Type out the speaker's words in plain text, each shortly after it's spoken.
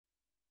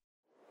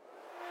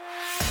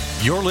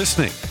You're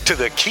listening to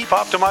the Keep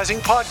Optimizing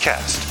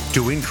podcast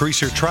to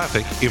increase your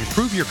traffic,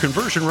 improve your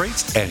conversion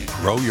rates, and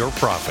grow your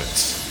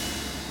profits.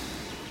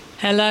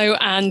 Hello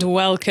and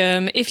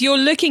welcome. If you're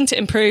looking to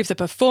improve the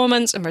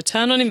performance and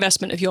return on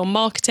investment of your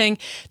marketing,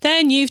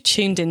 then you've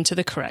tuned into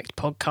the correct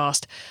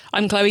podcast.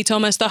 I'm Chloe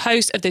Thomas, the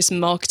host of this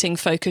marketing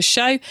focused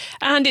show,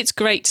 and it's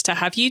great to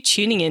have you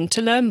tuning in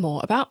to learn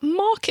more about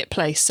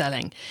marketplace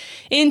selling.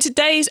 In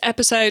today's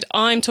episode,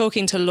 I'm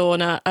talking to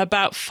Lorna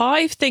about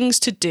 5 things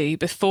to do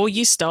before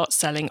you start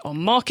selling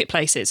on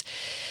marketplaces.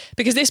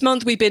 Because this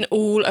month we've been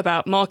all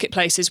about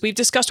marketplaces. We've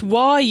discussed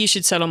why you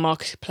should sell on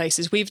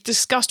marketplaces. We've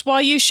discussed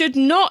why you should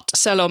not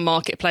sell on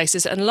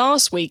marketplaces. And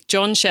last week,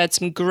 John shared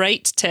some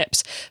great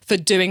tips for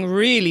doing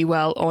really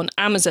well on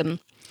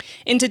Amazon.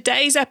 In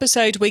today's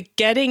episode, we're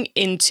getting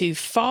into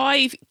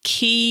 5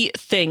 key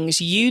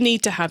things you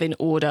need to have in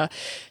order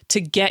to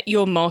get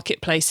your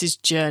marketplace's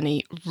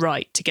journey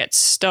right, to get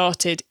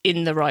started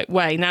in the right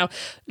way. Now,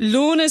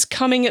 Lorna's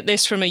coming at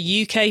this from a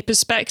UK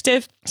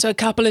perspective, so a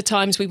couple of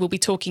times we will be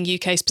talking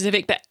UK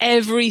specific, but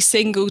every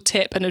single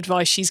tip and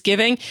advice she's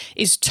giving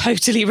is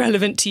totally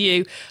relevant to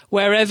you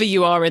wherever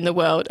you are in the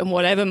world and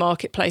whatever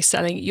marketplace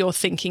selling you're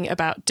thinking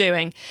about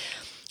doing.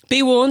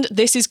 Be warned,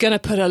 this is going to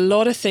put a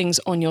lot of things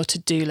on your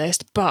to-do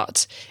list,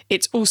 but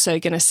it's also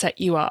going to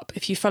set you up,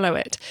 if you follow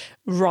it,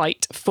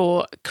 right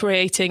for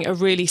creating a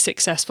really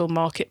successful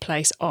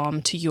marketplace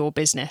arm to your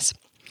business.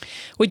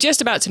 We're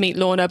just about to meet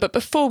Lorna, but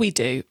before we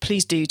do,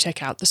 please do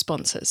check out the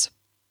sponsors.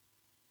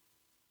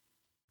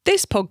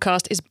 This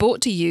podcast is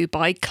brought to you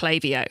by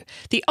Klaviyo,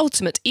 the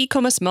ultimate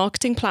e-commerce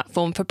marketing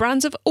platform for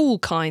brands of all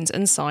kinds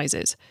and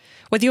sizes.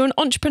 Whether you're an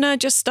entrepreneur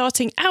just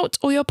starting out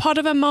or you're part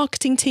of a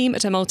marketing team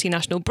at a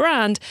multinational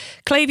brand,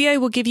 Klaviyo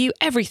will give you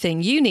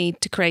everything you need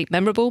to create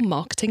memorable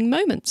marketing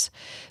moments,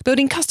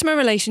 building customer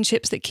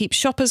relationships that keep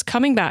shoppers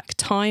coming back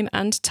time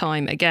and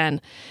time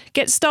again.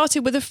 Get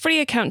started with a free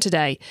account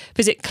today.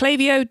 Visit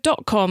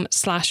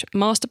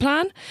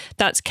klaviyo.com/masterplan.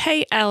 That's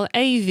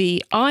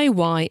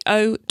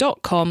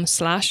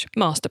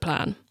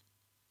klaviyo.com/masterplan.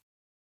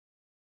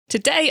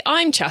 Today,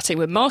 I'm chatting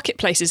with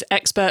marketplaces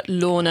expert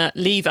Lorna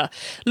Lever.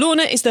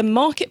 Lorna is the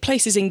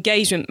Marketplaces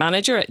Engagement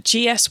Manager at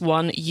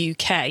GS1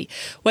 UK,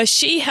 where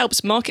she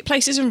helps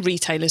marketplaces and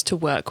retailers to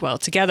work well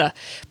together.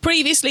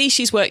 Previously,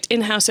 she's worked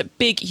in-house at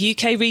big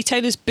UK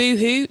retailers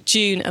Boohoo,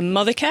 June and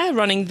Mothercare,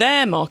 running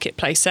their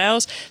marketplace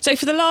sales. So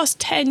for the last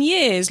 10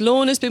 years,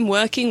 Lorna's been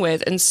working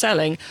with and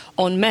selling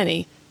on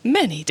many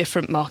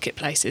different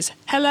marketplaces.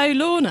 Hello,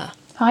 Lorna.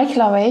 Hi,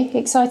 Chloe.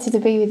 Excited to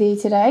be with you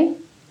today.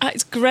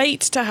 It's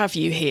great to have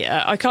you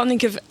here. I can't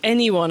think of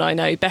anyone I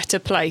know better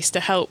placed to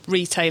help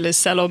retailers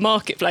sell on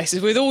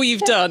marketplaces with all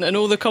you've done and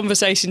all the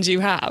conversations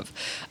you have.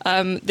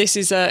 This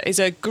is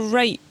a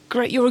great,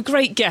 you're a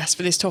great guest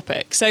for this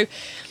topic. So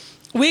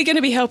we're going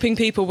to be helping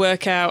people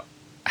work out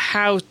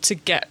how to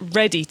get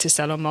ready to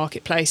sell on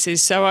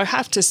marketplaces. So I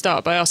have to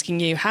start by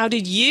asking you, how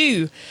did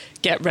you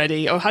get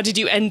ready, or how did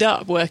you end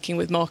up working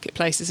with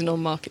marketplaces and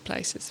on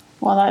marketplaces?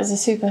 Well, that is a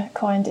super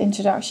kind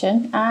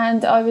introduction,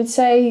 and I would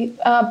say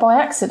by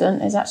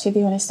accident is actually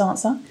the honest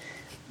answer.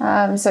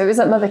 So it was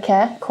at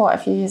Mothercare quite a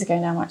few years ago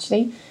now,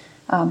 actually.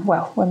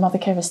 When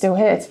Mothercare is still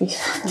here, to be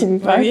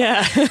frank. Oh,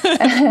 yeah.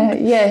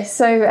 Yeah,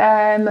 so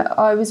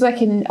I was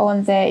working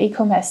on their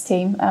e-commerce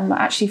team,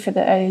 actually for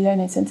the Early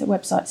Learning Centre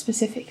website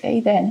specifically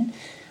then.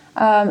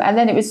 And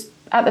then it was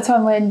at the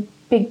time when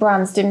big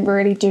brands didn't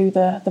really do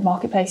the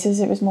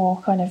marketplaces. It was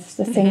more kind of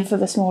the thing for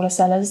the smaller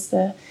sellers,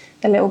 the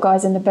little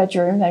guys in the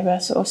bedroom, they were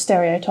sort of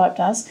stereotyped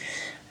as.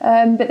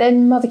 But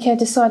then Mothercare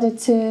decided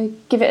to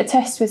give it a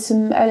test with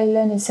some Early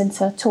Learning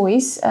Centre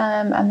toys,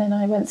 and then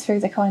I went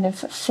through the kind of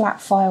flat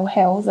file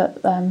hell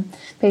that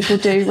people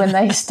do when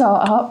they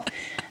start up,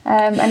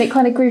 and it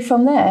kind of grew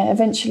from there,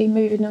 eventually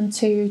moving on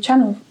to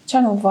Channel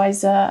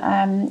Advisor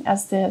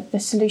as the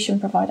solution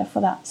provider for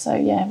that. So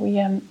yeah,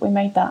 we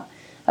made that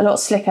a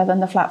lot slicker than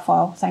the flat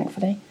file,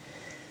 thankfully.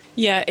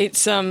 Yeah,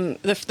 it's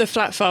the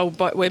flat file,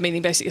 we're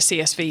meaning basically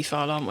a CSV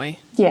file, aren't we?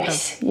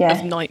 Yes,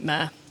 of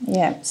nightmare.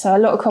 Yeah, so a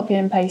lot of copying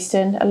and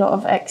pasting, a lot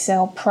of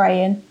Excel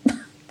praying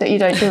that you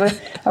don't do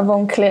a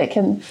wrong click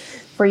and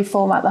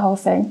reformat the whole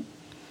thing.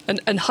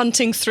 And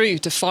hunting through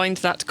to find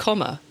that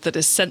comma that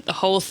has sent the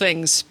whole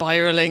thing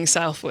spiralling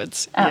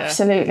southwards.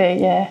 Absolutely,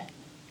 yeah.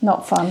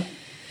 Not fun.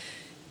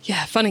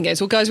 Yeah, fun and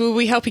games. Well, guys, we'll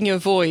be helping you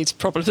avoid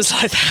problems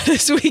like that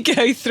as we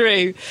go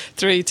through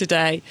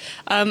today.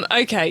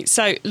 Okay,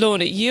 so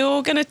Lorna,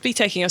 you're going to be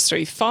taking us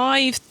through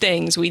 5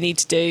 things we need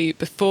to do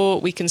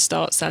before we can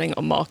start selling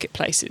on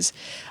marketplaces.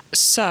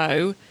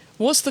 So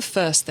what's the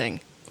first thing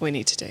we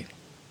need to do?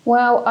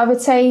 Well, I would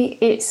say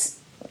it's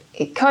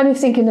kind of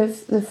thinking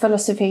of the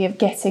philosophy of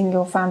getting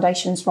your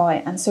foundations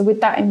right. And so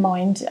with that in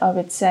mind, I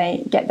would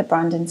say get the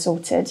branding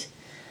sorted.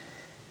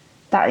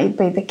 That would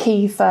be the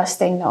key first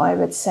thing that I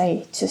would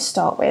say to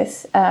start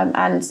with.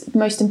 And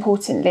most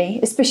importantly,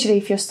 especially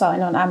if you're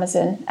starting on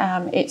Amazon,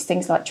 it's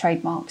things like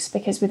trademarks,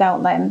 because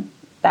without them,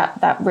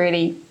 that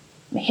really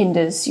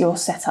hinders your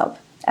setup.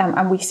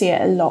 And we see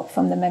it a lot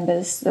from the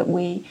members that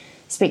we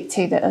speak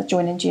to that are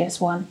joining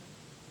GS1.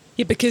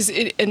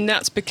 Yeah,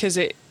 that's because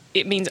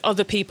it means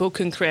other people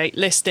can create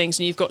listings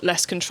and you've got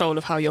less control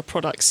of how your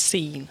product's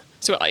seen.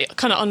 So it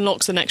kind of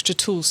unlocks an extra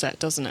tool set,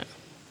 doesn't it?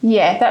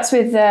 Yeah, that's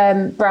with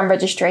brand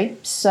registry.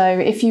 So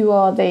if you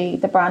are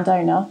the brand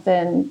owner,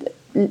 then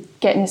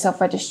getting yourself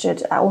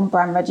registered on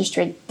brand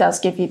registry does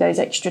give you those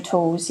extra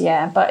tools.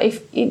 Yeah, but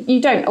if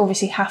you don't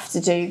obviously have to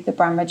do the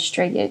brand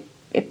registry,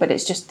 but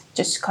it's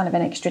just kind of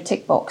an extra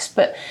tick box.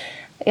 But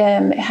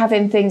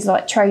having things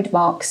like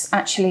trademarks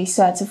actually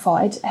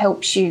certified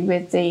helps you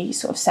with the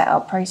sort of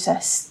setup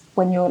process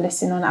when you're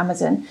listing on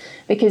Amazon,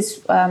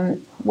 because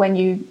when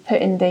you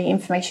put in the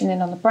information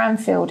in on the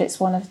brand field, it's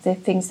one of the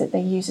things that they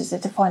use as a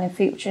defining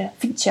feature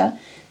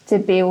to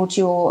build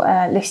your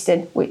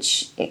listing,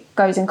 which it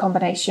goes in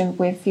combination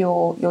with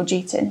your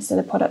GTIN, so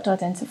the product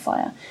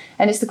identifier.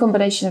 And it's the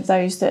combination of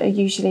those that are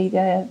usually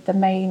the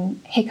main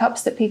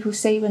hiccups that people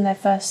see when they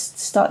first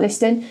start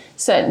listing.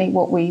 Certainly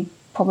what we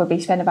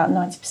probably spend about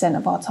 90%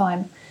 of our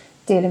time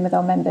dealing with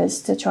our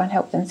members to try and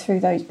help them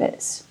through those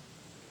bits.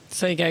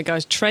 So you go,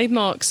 guys.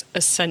 Trademarks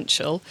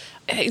essential.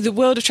 The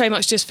world of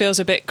trademarks just feels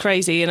a bit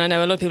crazy, and I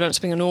know a lot of people don't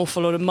spend an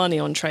awful lot of money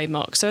on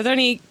trademarks. So are there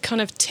any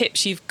kind of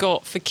tips you've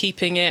got for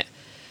keeping it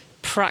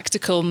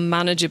practical,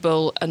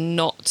 manageable, and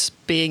not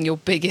being your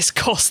biggest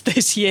cost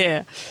this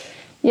year?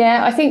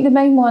 Yeah, I think the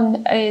main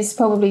one is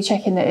probably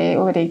checking that it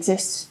already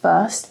exists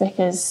first,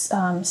 because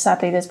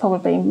sadly there's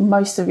probably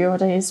most of your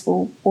ideas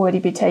will already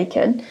be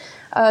taken.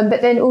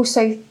 But then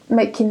also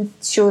making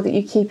sure that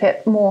you keep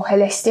it more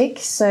holistic.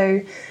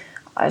 So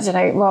I don't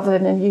know, rather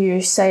than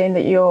you saying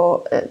that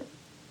you're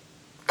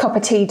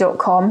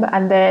cupoftea.com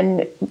and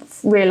then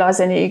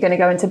realising that you're going to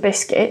go into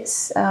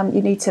biscuits,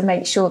 you need to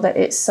make sure that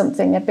it's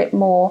something a bit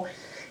more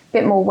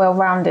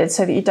well-rounded,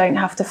 so that you don't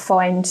have to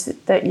find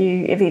that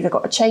you've either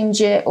got to change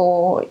it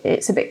or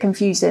it's a bit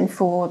confusing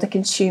for the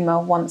consumer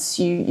once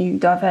you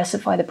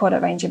diversify the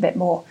product range a bit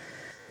more.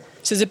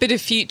 So there's a bit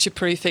of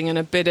future-proofing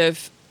and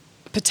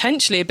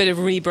potentially a bit of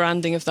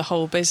rebranding of the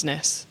whole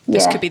business.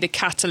 This could be the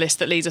catalyst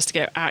that leads us to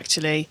go,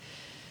 actually,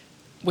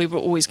 we were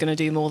always going to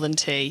do more than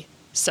tea,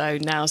 so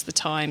now's the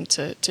time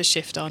to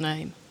shift our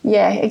name.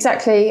 Yeah,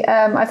 exactly.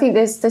 I think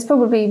there's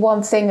probably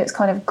one thing that's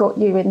kind of got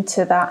you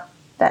into that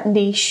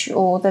niche,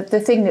 or the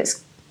thing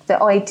that's the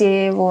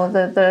idea or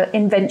the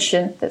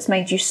invention that's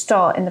made you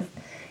start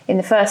in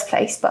the first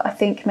place. But I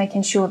think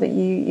making sure that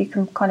you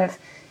can kind of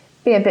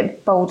be a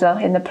bit bolder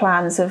in the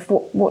plans of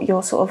what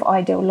your sort of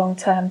ideal long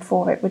term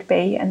for it would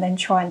be, and then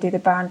try and do the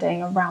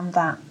branding around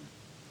that.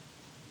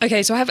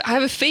 Okay, so I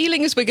have a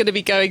feeling as we're going to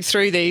be going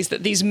through these,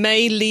 that these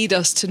may lead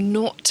us to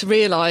not to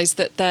realise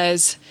that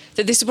this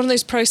is one of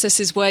those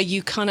processes where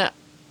you kind of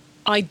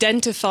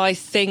identify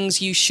things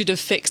you should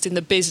have fixed in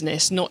the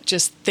business, not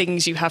just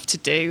things you have to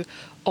do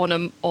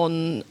on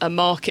a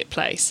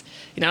marketplace.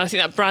 You know, I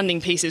think that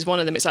branding piece is one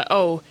of them. It's like,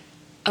 oh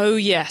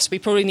yes, we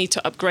probably need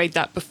to upgrade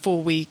that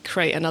before we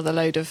create another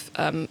load of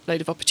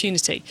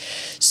opportunity.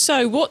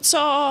 So what's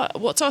our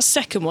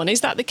second one?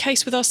 Is that the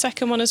case with our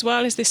second one as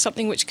well? Is this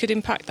something which could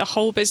impact the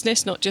whole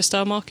business, not just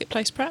our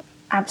marketplace prep?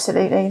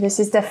 Absolutely. This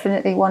is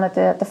definitely one of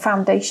the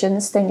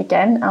foundations thing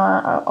again.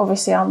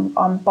 Obviously,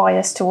 I'm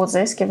biased towards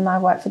this, given I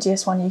work for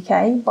GS1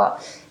 UK,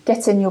 but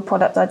getting your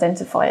product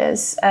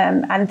identifiers,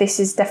 and this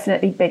is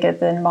definitely bigger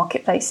than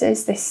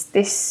marketplaces.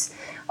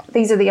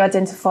 These are the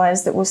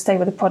identifiers that will stay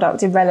with the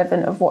product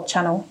irrelevant of what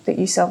channel that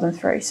you sell them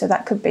through. So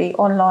that could be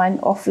online,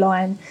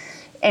 offline,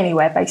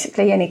 anywhere,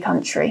 basically, any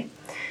country.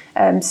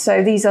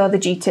 So these are the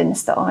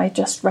GTINs that I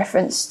just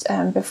referenced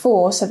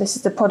before. So this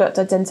is the product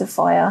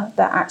identifier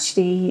that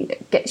actually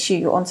gets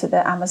you onto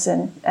the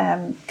Amazon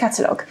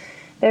catalogue.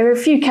 There are a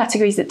few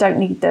categories that don't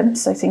need them,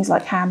 so things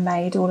like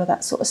handmade, all of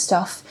that sort of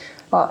stuff.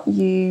 But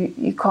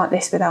you can't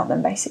list without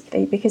them,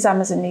 basically, because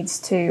Amazon needs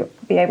to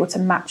be able to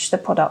match the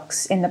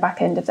products in the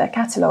back end of their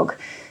catalogue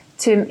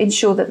to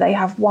ensure that they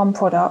have one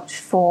product page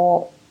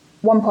for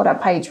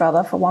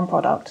one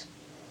product.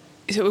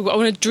 So I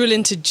want to drill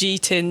into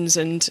GTINs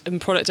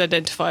and product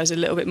identifiers a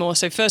little bit more.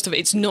 So first of all,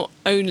 it's not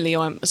only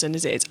Amazon,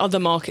 is it? It's other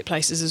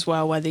marketplaces as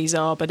well where these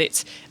are,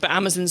 but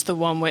Amazon's the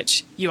one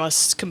which you are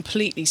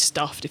completely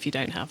stuffed if you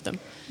don't have them.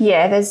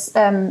 Yeah, there's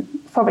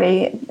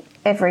probably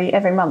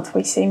every month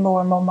we see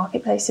more and more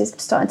marketplaces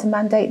starting to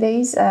mandate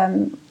these. I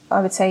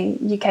would say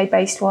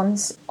UK-based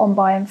ones,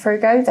 OnBuy and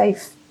Frugo,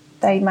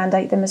 they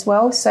mandate them as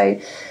well.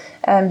 So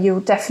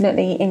you'll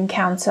definitely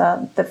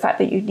encounter the fact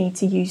that you need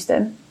to use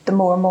them the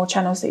more and more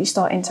channels that you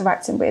start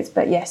interacting with.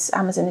 But yes,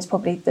 Amazon is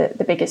probably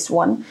the biggest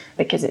one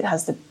because it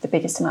has the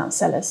biggest amount of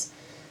sellers.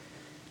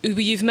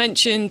 You've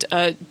mentioned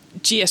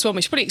GS1.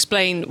 We should probably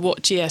explain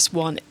what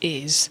GS1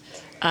 is.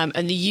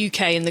 And the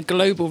UK and the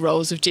global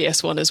roles of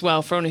GS1 as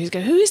well, for anyone who's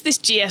going, who is this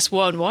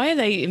GS1? Why are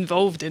they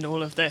involved in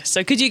all of this?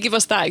 So could you give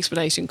us that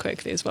explanation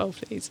quickly as well,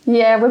 please?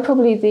 Yeah, we're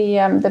probably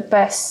the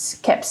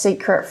best kept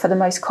secret for the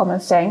most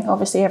common thing.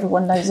 Obviously,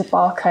 everyone knows a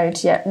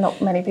barcode, yet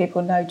not many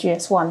people know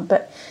GS1.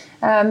 But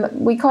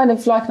we kind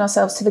of liken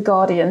ourselves to the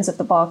guardians of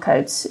the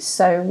barcodes.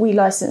 So we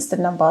license the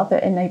number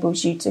that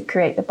enables you to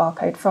create the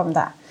barcode from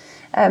that.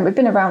 We've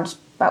been around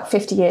about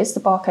 50 years. The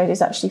barcode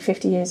is actually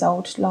 50 years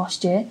old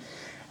last year.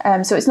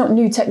 So it's not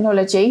new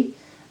technology.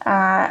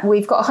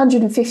 We've got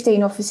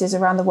 115 offices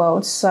around the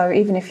world. So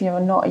even if you're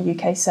not a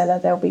UK seller,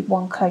 there'll be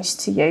one close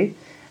to you.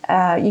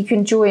 You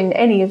can join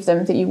any of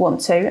them that you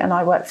want to. And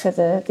I work for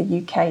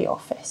the UK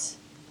office.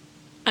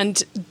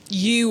 And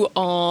you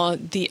are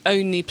the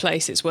only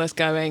place it's worth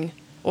going,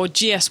 or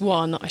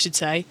GS1, I should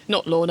say,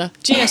 not Lorna.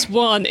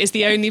 GS1 is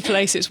the only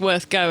place it's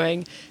worth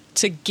going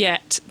to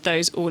get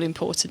those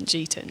all-important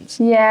GTINs.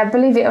 Yeah,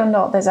 believe it or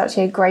not, there's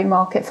actually a grey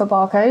market for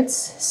barcodes.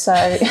 So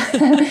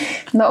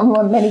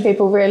not many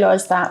people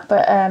realise that.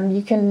 But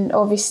you can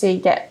obviously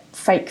get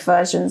fake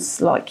versions,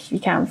 like you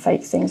can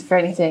fake things for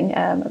anything.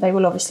 They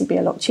will obviously be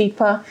a lot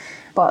cheaper.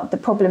 But the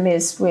problem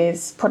is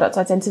with product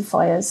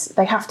identifiers,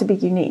 they have to be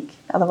unique,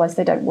 otherwise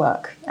they don't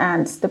work.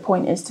 And the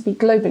point is to be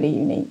globally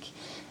unique.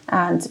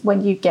 And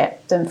when you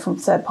get them from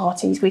third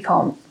parties, we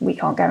can't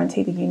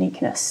guarantee the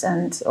uniqueness.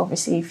 And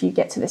obviously, if you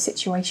get to the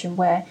situation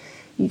where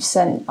you've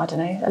sent, I don't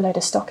know, a load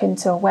of stock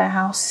into a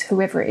warehouse,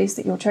 whoever it is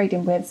that you're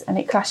trading with, and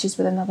it clashes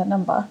with another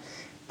number,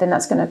 then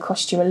that's going to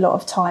cost you a lot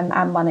of time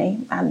and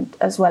money, and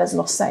as well as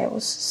lost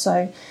sales.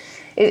 So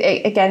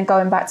again,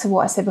 going back to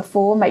what I said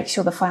before, make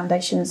sure the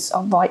foundations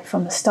are right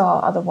from the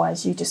start.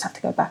 Otherwise, you just have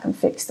to go back and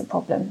fix the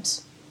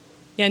problems.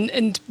 Yeah,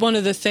 and one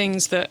of the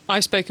things that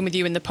I've spoken with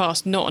you in the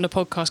past, not on a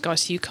podcast,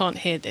 guys, so you can't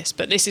hear this,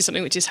 but this is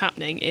something which is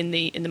happening in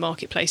the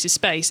marketplaces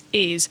space,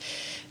 is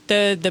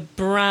the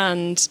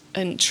brand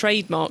and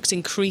trademarks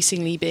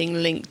increasingly being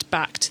linked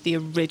back to the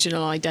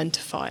original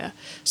identifier.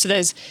 So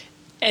there's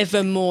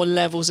ever more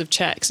levels of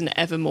checks and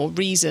ever more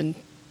reason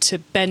to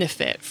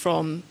benefit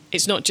from.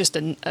 It's not just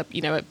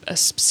a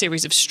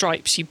series of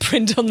stripes you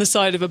print on the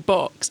side of a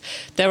box.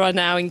 There are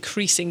now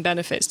increasing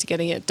benefits to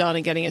getting it done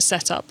and getting it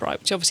set up right,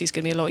 which obviously is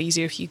going to be a lot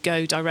easier if you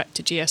go direct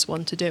to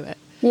GS1 to do it.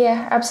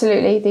 Yeah,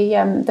 absolutely.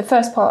 The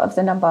first part of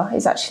the number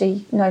is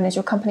actually known as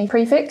your company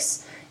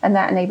prefix, and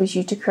that enables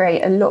you to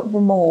create a lot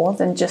more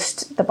than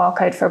just the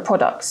barcode for a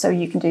product. So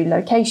you can do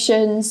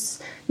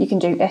locations, you can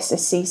do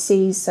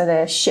SSCCs, so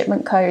they're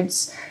shipment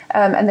codes,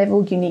 and they're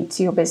all unique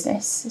to your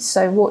business.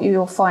 So what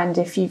you'll find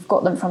if you've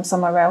got them from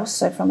somewhere else,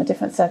 so from a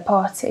different third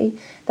party,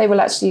 they will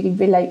actually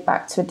relate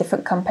back to a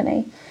different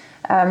company.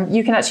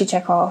 You can actually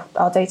check our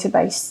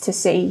database to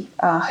see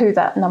who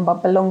that number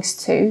belongs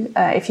to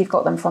if you've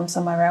got them from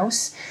somewhere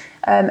else.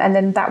 And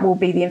then that will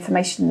be the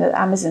information that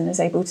Amazon is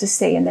able to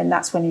see. And then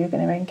that's when you're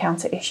going to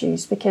encounter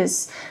issues,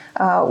 because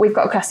we've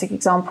got a classic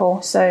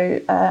example. So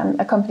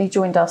a company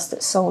joined us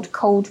that sold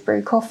cold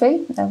brew coffee,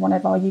 one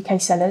of our UK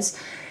sellers,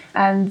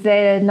 and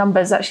their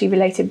numbers actually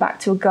related back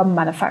to a gum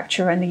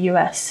manufacturer in the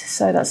US.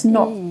 So that's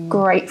not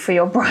great for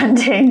your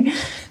branding,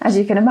 as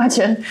you can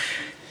imagine.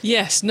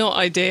 Yes, not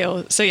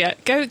ideal. So yeah,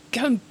 go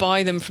and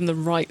buy them from the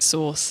right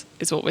source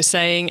is what we're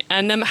saying.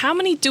 And how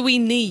many do we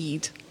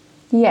need?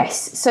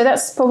 Yes, so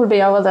that's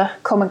probably our other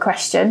common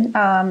question,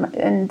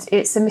 and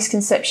it's a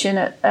misconception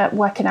at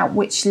working out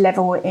which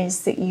level it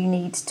is that you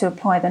need to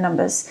apply the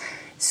numbers.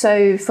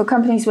 So for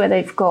companies where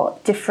they've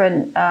got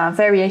different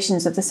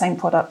variations of the same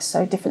product,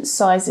 so different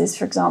sizes,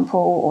 for example,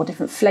 or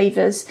different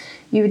flavours,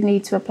 you would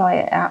need to apply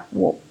it at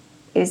what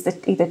is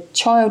the either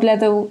child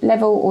level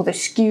or the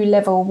SKU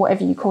level,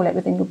 whatever you call it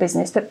within your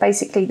business, but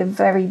basically the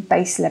very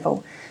base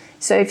level.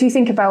 So if you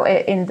think about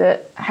it in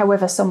that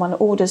however someone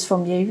orders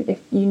from you,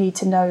 if you need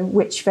to know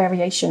which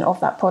variation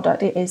of that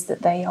product it is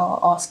that they are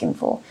asking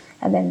for,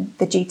 and then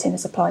the GTIN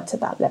is applied to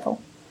that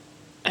level.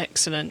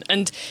 Excellent.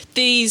 And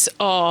these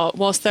are,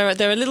 whilst they're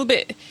a little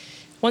bit,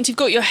 once you've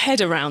got your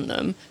head around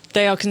them,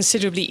 they are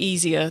considerably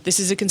easier. This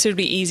is a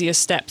considerably easier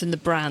step than the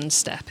brand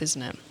step,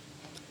 isn't it?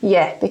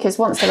 Yeah, because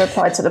once they're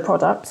applied to the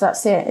product,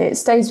 that's it. It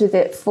stays with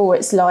it for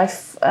its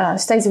life,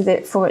 stays with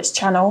it for its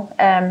channel.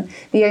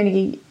 The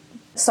only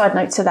side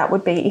note to that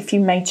would be if you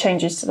made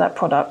changes to that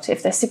product.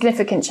 If there's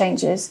significant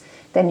changes,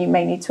 then you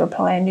may need to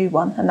apply a new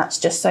one. And that's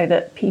just so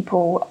that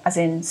people, as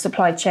in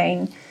supply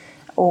chain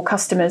or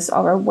customers,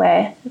 are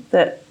aware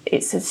that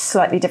it's a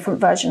slightly different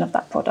version of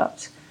that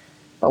product.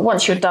 But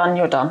once you're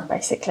done,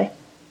 basically.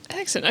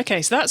 Excellent.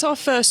 Okay, so that's our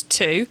first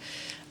two.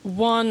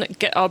 1,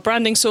 get our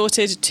branding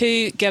sorted.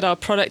 2, get our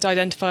product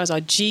identifiers, our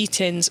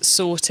GTINs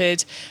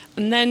sorted.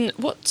 And then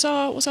what's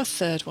our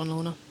third one,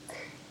 Lorna?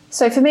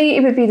 So for me,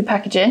 it would be the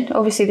packaging.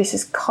 Obviously, this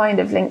is kind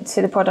of linked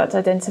to the product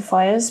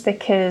identifiers,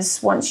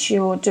 because once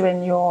you're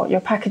doing your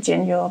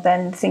packaging, you're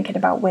then thinking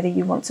about whether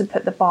you want to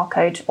put the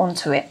barcode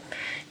onto it.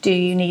 Do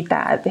you need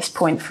that at this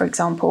point, for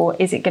example?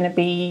 Is it going to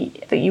be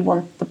that you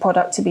want the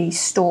product to be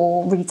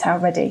store, retail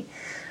ready?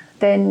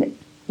 Then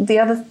the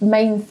other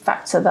main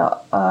factor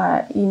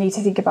that you need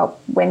to think about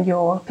when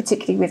you're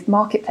particularly with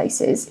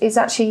marketplaces is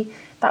actually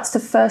that's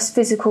the first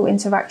physical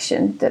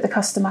interaction that the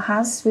customer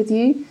has with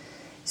you.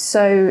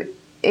 So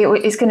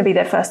it's going to be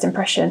their first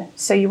impression.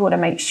 So you want to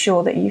make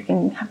sure that you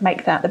can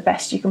make that the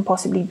best you can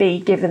possibly be,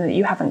 given that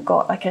you haven't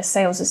got like a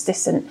sales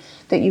assistant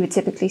that you would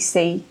typically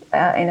see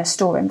in a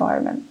store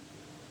environment.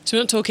 So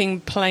we're not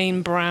talking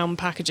plain brown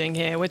packaging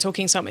here. We're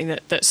talking something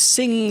that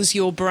sings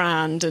your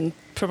brand and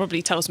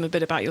probably tells them a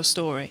bit about your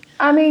story.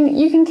 I mean,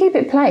 you can keep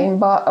it plain,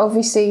 but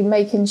obviously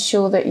making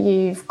sure that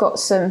you've got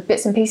some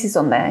bits and pieces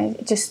on there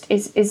just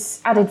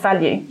is added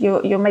value.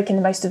 You're making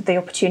the most of the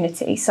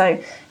opportunity.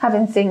 So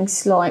having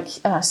things like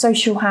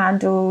social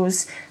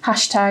handles,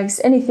 hashtags,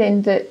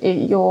 anything that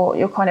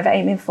you're kind of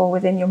aiming for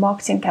within your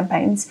marketing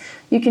campaigns,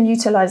 you can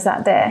utilise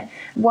that there.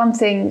 One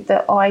thing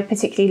that I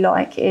particularly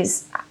like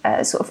is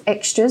sort of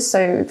extras.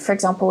 So, for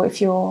example, if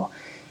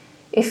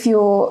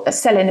you're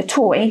selling a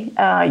toy,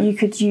 you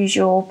could use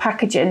your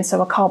packaging,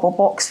 so a cardboard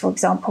box, for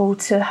example,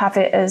 to have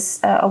it as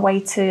a way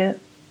to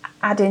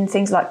add in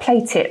things like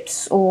play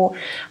tips or,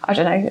 I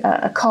don't know,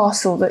 a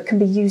castle that can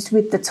be used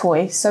with the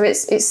toy. So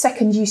it's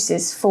second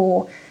uses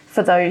for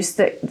those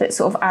that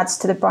sort of adds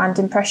to the brand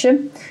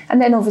impression.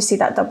 And then obviously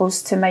that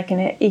doubles to making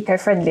it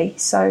eco-friendly.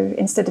 So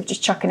instead of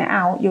just chucking it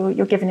out,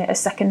 you're giving it a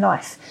second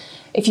life.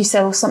 If you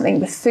sell something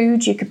with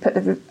food, you could put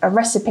a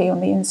recipe on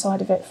the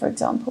inside of it, for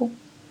example.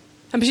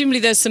 And presumably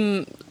there's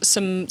some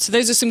so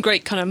those are some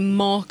great kind of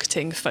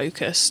marketing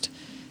focused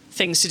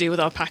things to do with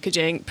our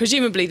packaging.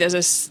 Presumably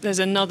there's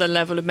another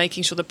level of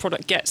making sure the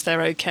product gets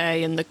there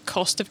okay, and the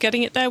cost of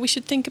getting it there we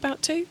should think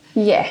about too.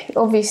 Yeah,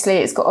 obviously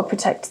it's got to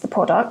protect the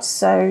product,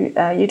 so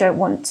you don't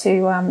want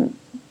to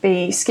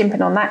be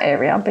skimping on that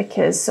area,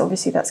 because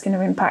obviously that's going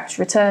to impact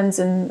returns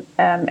and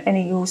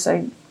any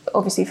also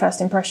obviously first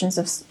impressions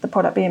of the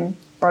product being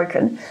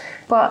broken.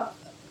 But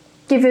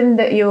given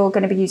that you're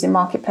going to be using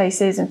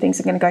marketplaces and things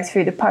are going to go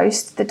through the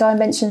post, the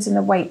dimensions and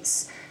the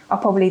weights are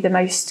probably the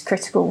most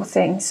critical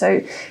thing.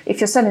 So if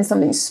you're selling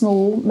something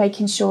small,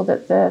 making sure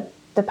that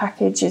the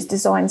package is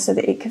designed so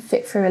that it can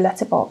fit through a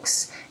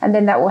letterbox, and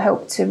then that will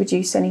help to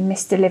reduce any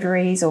missed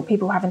deliveries or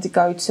people having to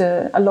go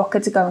to a locker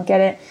to go and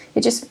get it.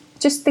 You're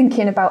just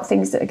thinking about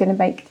things that are going to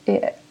make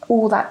it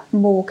all that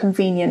more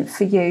convenient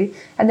for you,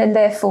 and then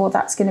therefore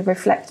that's going to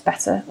reflect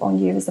better on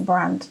you as a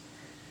brand.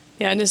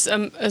 Yeah, and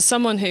as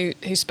someone who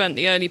spent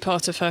the early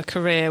part of her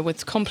career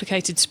with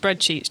complicated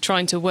spreadsheets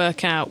trying to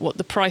work out what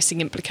the pricing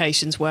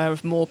implications were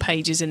of more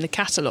pages in the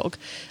catalogue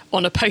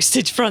on a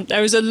postage front,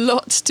 there is a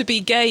lot to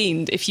be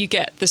gained if you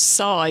get the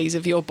size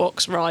of your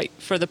box right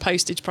for the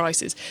postage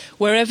prices.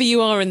 Wherever you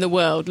are in the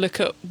world,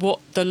 look at what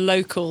the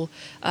local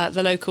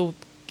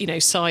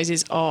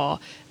sizes are,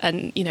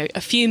 and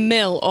a few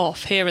mil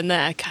off here and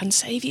there can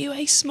save you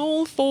a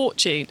small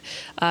fortune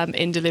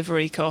in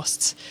delivery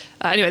costs.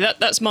 Anyway,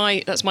 that's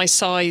my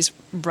size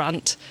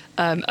rant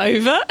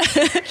over.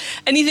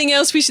 Anything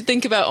else we should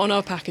think about on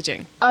our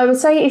packaging? I would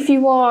say if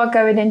you are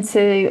going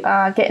into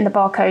getting the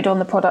barcode on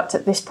the product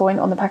at this point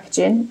on the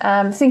packaging,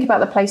 think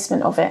about the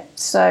placement of it.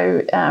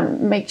 So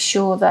make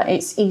sure that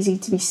it's easy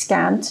to be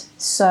scanned,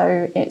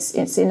 so it's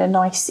in a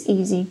nice,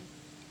 easy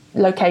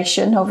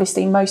location.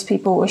 Obviously most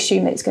people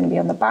assume that it's going to be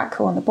on the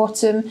back or on the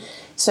bottom,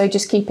 so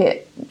just keep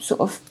it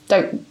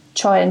don't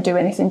try and do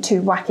anything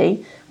too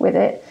wacky with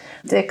it.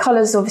 The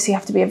colours obviously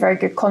have to be a very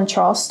good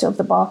contrast of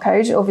the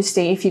barcode.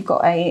 Obviously if you've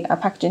got a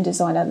packaging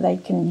designer, they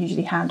can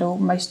usually handle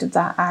most of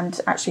that and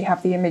actually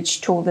have the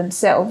image tool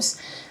themselves,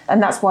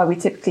 and that's why we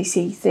typically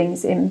see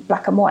things in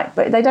black and white,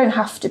 but they don't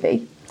have to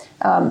be.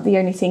 The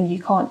only thing you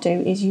can't do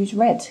is use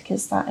red,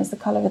 because that is the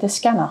colour of the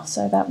scanner,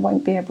 so that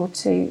won't be able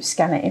to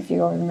scan it if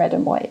you're in red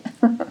and white.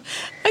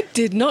 I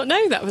did not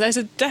know that. There's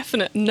a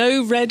definite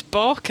no red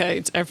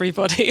barcodes,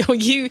 everybody, or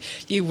you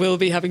will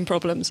be having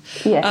problems.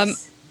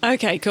 Yes.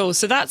 Okay, cool.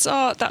 So that's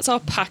our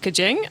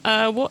packaging.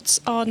 What's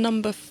our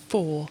number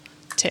 4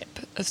 tip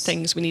of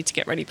things we need to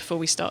get ready before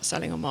we start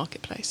selling on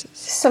marketplaces?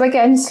 So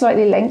again,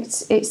 slightly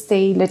linked, it's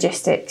the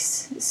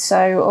logistics.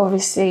 So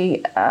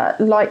obviously,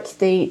 like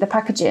the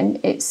packaging,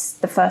 it's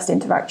the first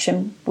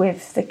interaction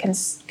with the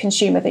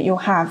consumer that you'll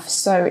have.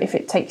 So if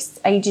it takes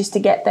ages to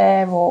get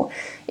there, or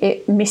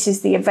it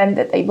misses the event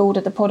that they've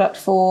ordered the product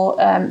for,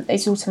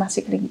 it's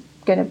automatically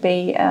going to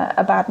be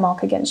a bad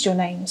mark against your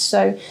name.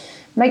 So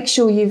make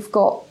sure you've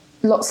got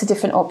lots of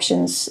different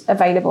options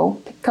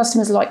available.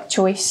 Customers like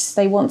choice.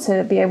 They want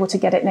to be able to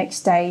get it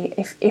next day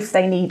if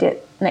they need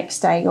it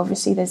next day.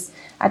 Obviously there's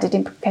added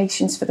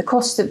implications for the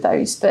cost of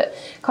those, but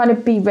kind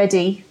of be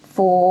ready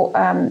for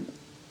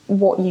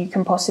what you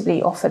can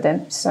possibly offer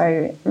them.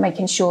 So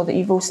making sure that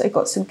you've also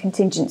got some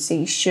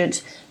contingency should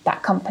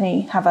that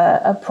company have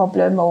a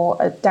problem or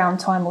a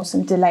downtime or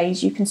some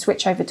delays, you can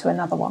switch over to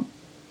another one.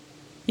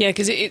 Yeah,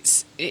 because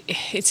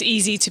it's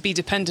easy to be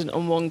dependent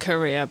on one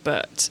courier,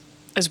 but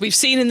as we've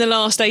seen in the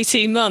last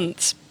 18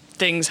 months,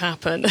 things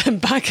happen and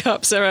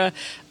backups are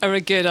a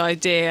good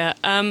idea.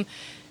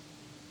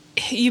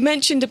 You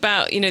mentioned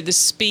about, the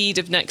speed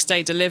of next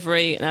day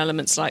delivery and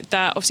elements like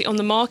that. Obviously on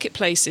the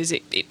marketplaces,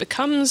 it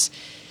becomes,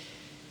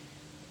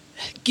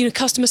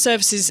 customer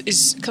service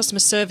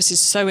is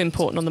so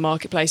important on the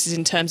marketplaces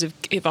in terms of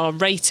our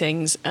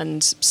ratings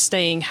and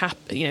staying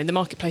happy, the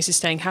marketplace is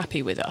staying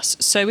happy with us.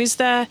 So is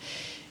there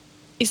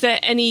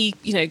any,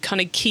 kind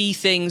of key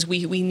things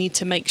we need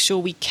to make sure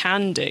we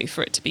can do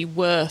for it to be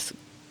worth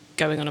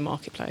going on a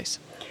marketplace?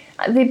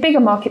 The bigger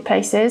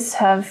marketplaces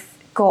have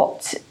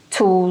got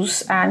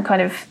tools and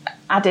kind of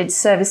added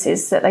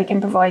services that they can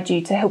provide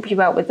you to help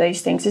you out with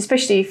those things,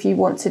 especially if you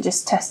want to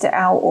just test it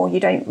out or you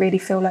don't really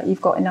feel like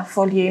you've got enough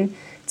volume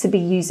to be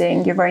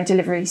using your own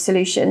delivery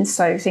solution.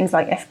 So things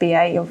like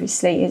FBA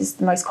obviously is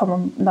the most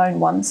common known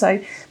one. So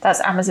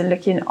that's Amazon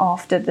looking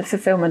after the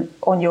fulfillment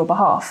on your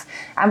behalf.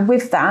 And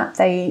with that,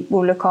 they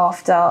will look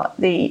after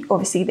the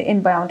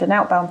inbound and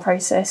outbound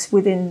process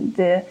within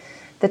the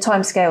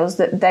timescales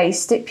that they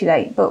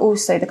stipulate, but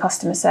also the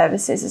customer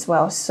services as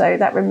well. So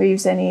that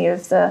removes any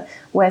of the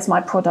where's my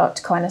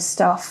product kind of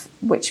stuff,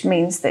 which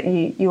means that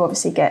you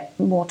obviously get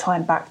more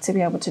time back to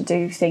be able to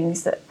do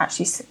things that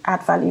actually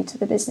add value to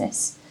the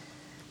business.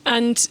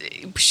 And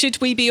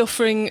should we be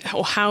offering,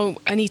 or how,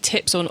 any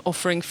tips on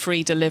offering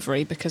free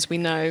delivery? Because we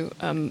know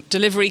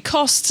delivery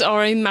costs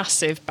are a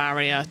massive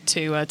barrier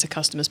to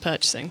customers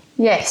purchasing.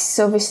 Yes,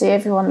 obviously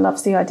everyone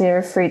loves the idea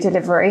of free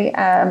delivery,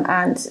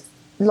 and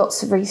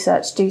lots of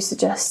research do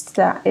suggest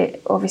that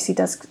it obviously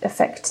does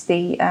affect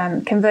the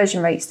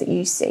conversion rates that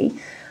you see.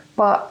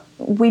 But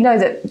we know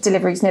that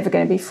delivery is never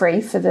going to be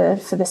free for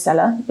the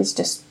seller. It's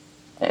just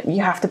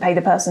you have to pay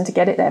the person to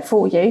get it there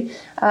for you.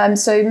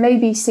 So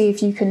maybe see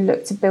if you can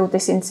look to build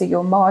this into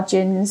your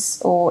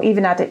margins or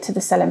even add it to the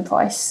selling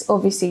price.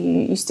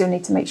 Obviously, you still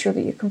need to make sure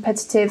that you're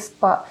competitive,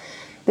 but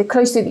the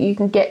closer that you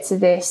can get to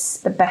this,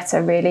 the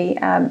better, really.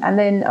 And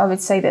then I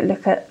would say that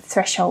look at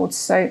thresholds.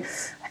 So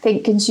I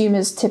think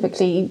consumers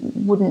typically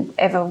wouldn't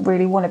ever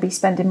really want to be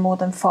spending more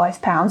than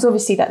 £5.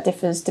 Obviously, that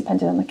differs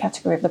depending on the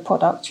category of the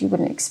product. You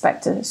wouldn't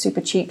expect a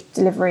super cheap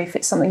delivery if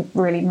it's something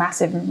really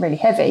massive and really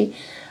heavy.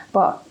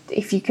 But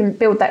if you can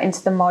build that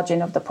into the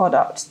margin of the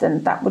product,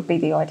 then that would be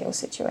the ideal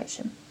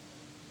situation.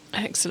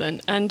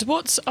 Excellent. And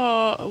what's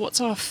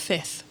our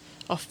fifth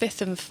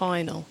and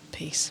final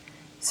piece?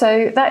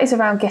 So that is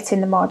around getting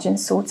the margin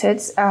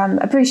sorted.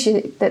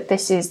 Appreciate that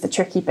this is the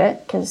tricky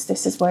bit, because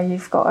this is where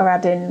you've got to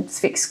add in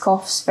fixed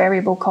costs,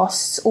 variable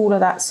costs, all of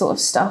that sort of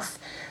stuff.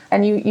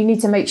 And you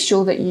need to make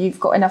sure that you've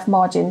got enough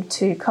margin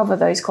to cover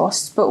those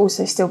costs, but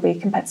also still be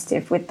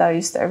competitive with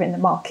those that are in the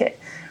market.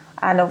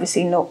 And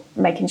obviously not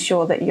making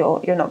sure that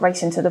you're not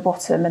racing to the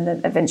bottom and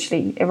then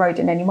eventually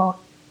eroding any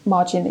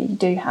margin that you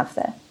do have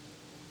there.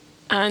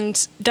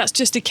 And that's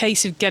just a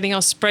case of getting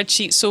our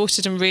spreadsheet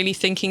sorted and really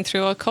thinking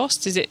through our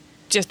costs? Is it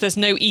just there's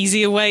no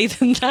easier way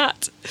than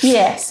that?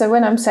 Yeah, so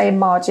when I'm saying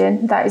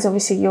margin, that is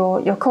obviously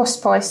your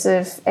cost price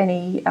of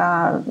any,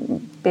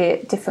 be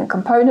it different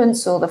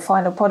components or the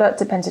final product,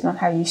 depending on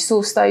how you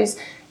source those,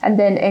 and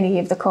then any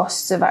of the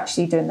costs of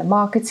actually doing the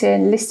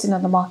marketing, listing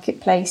on the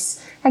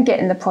marketplace, and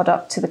getting the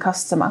product to the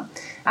customer.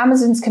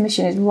 Amazon's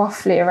commission is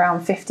roughly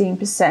around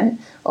 15%.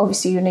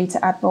 Obviously, you need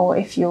to add more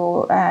if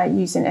you're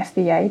using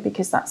FBA,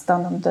 because that's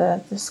done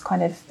under this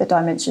kind of the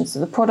dimensions of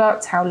the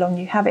product, how long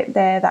you have it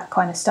there, that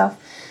kind of stuff.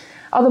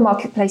 Other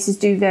marketplaces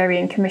do vary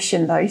in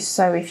commission though,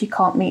 so if you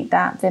can't meet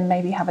that, then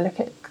maybe have a look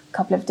at a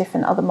couple of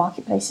different other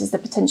marketplaces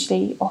that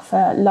potentially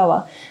offer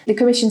lower. The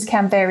commissions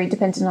can vary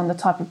depending on the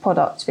type of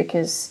product,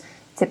 because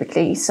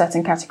typically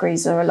certain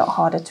categories are a lot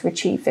harder to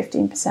achieve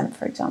 15%,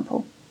 for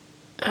example.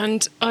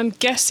 And I'm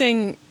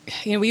guessing,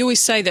 we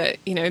always say that,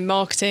 in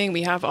marketing,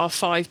 we have our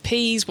 5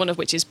 Ps, one of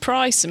which is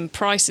price, and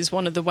price is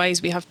one of the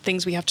ways we have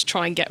things we have to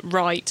try and get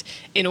right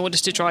in order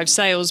to drive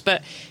sales.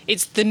 But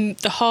it's the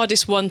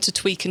hardest one to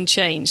tweak and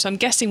change. So I'm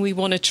guessing we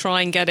want to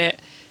try and get it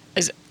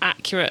as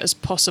accurate as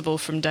possible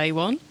from day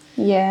one.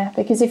 Yeah,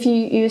 because if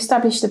you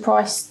establish the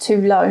price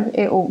too low,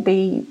 it will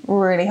be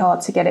really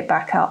hard to get it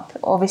back up.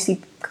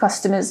 Obviously,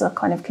 customers are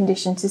kind of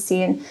conditioned to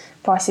seeing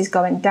prices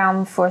going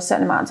down for a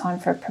certain amount of time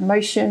for a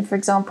promotion, for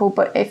example.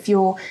 But if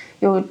your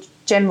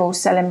general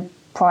selling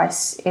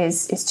price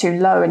is too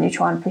low and you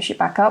try and push it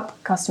back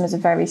up, customers are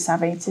very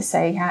savvy to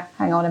say,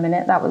 hang on a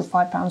minute, that was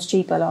 £5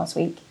 cheaper last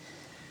week.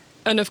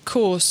 And of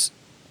course,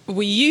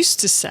 we used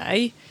to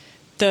say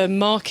the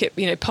market,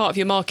 part of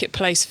your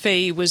marketplace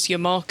fee was your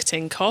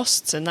marketing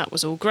costs, and that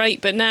was all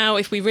great. But now,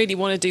 if we really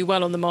want to do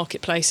well on the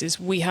marketplaces,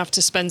 we have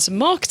to spend some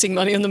marketing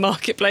money on the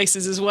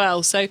marketplaces as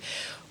well. So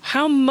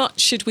how much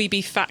should we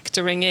be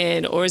factoring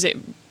in, or is it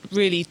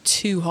really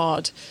too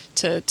hard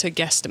to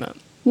guesstimate?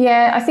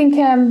 Yeah, I think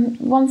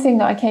one thing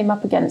that I came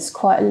up against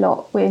quite a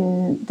lot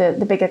when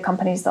the bigger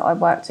companies that I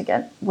worked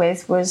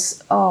with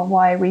was,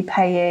 why are we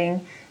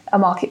paying a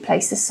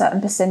marketplace a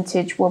certain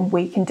percentage when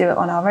we can do it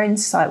on our own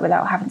site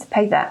without having to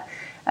pay that?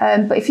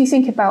 But if you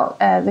think about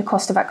the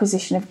cost of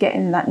acquisition of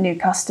getting that new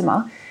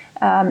customer,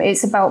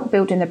 it's about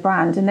building the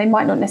brand, and they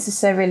might not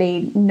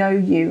necessarily know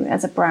you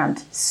as a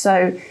brand.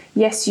 So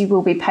yes, you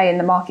will be paying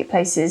the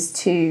marketplaces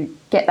to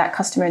get that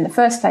customer in the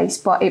first place,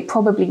 but it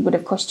probably would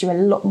have cost you a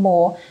lot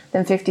more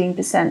than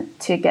 15%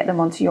 to get them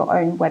onto your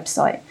own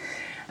website.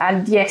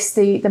 And yes,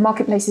 the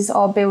marketplaces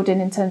are building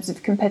in terms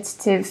of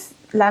competitive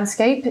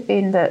landscape,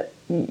 in that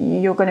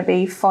you're going to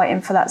be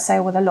fighting for that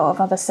sale with a lot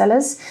of other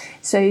sellers.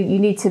 So you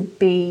need to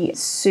be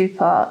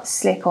super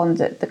slick on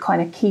the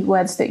kind of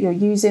keywords that you're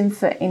using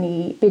for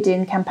any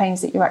bidding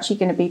campaigns that you're actually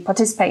going to be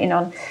participating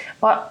on.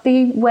 But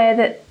be aware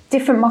that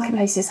different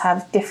marketplaces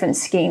have different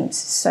schemes.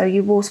 So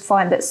you will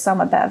find that some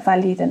are better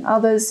value than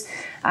others.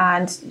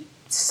 And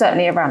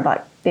certainly around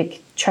like big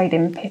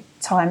trading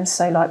times.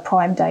 So like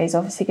Prime Day is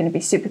obviously going to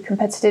be super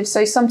competitive.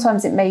 So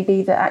sometimes it may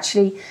be that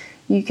actually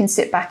you can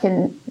sit back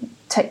and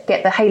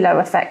get the halo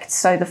effect.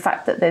 So the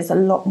fact that there's a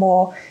lot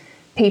more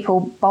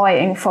people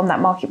buying from that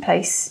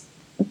marketplace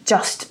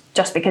just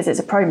because it's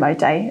a promo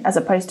day, as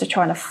opposed to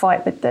trying to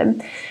fight with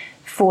them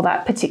for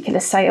that particular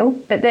sale.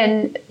 But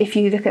then if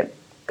you look at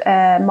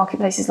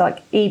marketplaces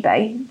like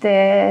eBay,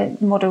 their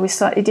model is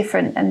slightly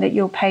different, and that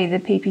you'll pay the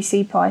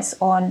PPC price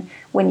on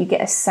when you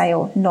get a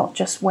sale, not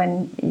just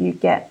when you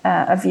get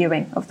a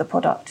viewing of the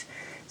product.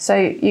 So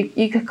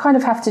you could kind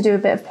of have to do a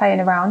bit of playing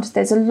around.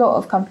 There's a lot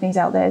of companies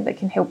out there that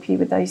can help you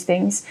with those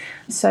things.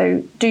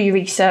 So do your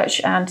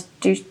research and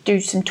do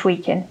some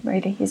tweaking,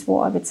 really, is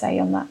what I would say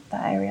on that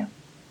area.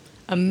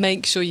 And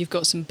make sure you've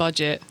got some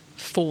budget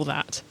for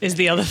that, is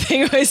the other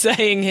thing we're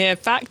saying here.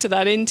 Factor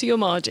that into your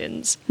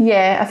margins.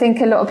 Yeah, I think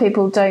a lot of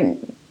people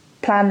don't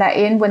plan that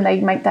in when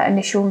they make that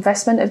initial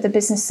investment of the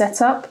business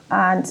setup,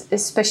 and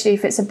especially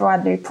if it's a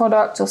brand new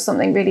product or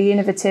something really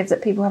innovative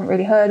that people haven't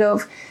really heard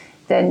of,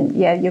 then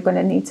yeah, you're going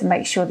to need to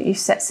make sure that you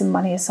set some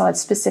money aside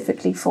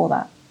specifically for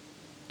that.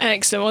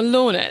 Excellent. Well,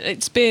 Lorna,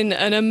 it's been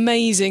an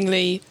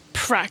amazingly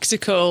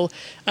practical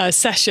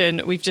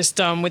session we've just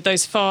done with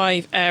those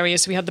 5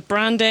 areas. So we had the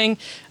branding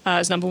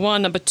as number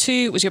 1. Number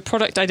 2 was your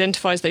product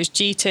identifies those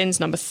GTINs.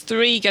 Number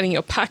 3, getting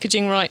your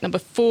packaging right. Number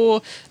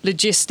 4,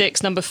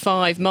 logistics. Number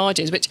 5,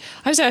 margins, which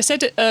I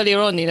said it earlier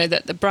on,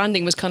 that the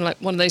branding was kind of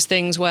like one of those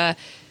things where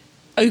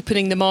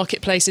opening the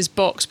marketplace's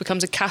box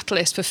becomes a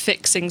catalyst for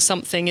fixing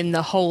something in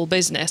the whole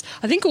business.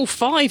 I think all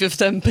 5 of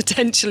them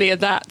potentially are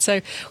that.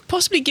 So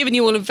possibly giving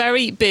you all a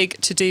very big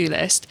to-do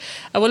list.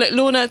 Well, look,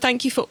 Lorna,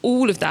 thank you for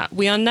all of that.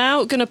 We are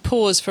now going to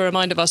pause for a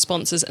reminder of our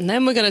sponsors, and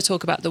then we're going to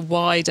talk about the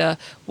wider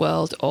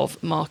world of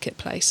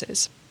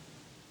marketplaces.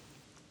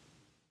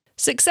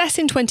 Success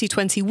in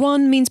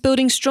 2021 means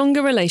building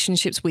stronger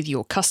relationships with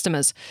your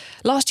customers.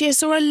 Last year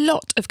saw a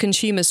lot of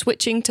consumers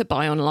switching to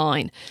buy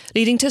online,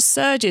 leading to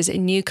surges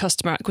in new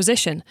customer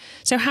acquisition.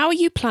 So how are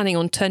you planning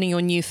on turning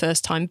your new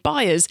first-time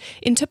buyers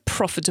into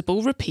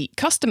profitable repeat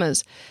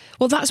customers?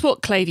 Well, that's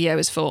what Klaviyo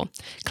is for.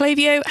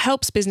 Klaviyo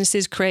helps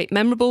businesses create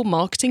memorable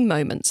marketing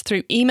moments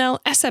through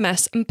email,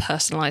 SMS, and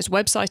personalised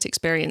website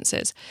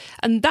experiences.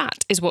 And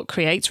that is what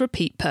creates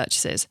repeat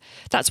purchases.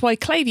 That's why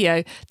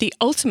Klaviyo, the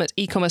ultimate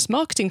e-commerce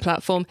marketing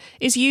platform,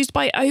 is used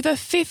by over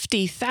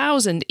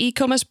 50,000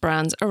 e-commerce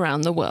brands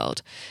around the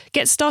world.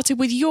 Get started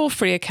with your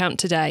free account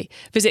today.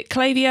 Visit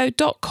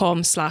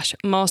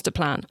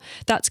klaviyo.com/masterplan.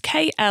 That's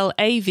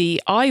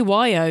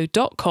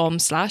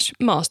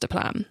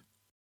KLAVIYO.com/masterplan.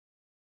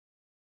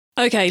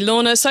 Okay,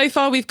 Lorna, so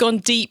far we've gone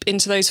deep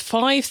into those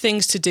 5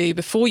 things to do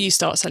before you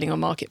start selling on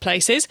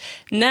marketplaces.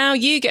 Now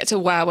you get to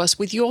wow us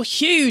with your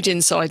huge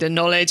insider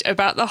knowledge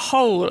about the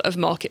whole of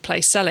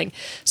marketplace selling.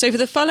 So for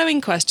the following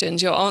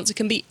questions, your answer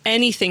can be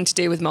anything to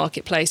do with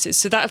marketplaces.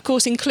 So that, of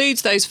course,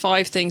 includes those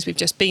 5 things we've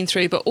just been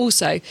through, but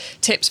also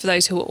tips for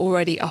those who are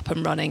already up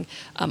and running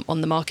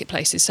on the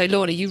marketplaces. So,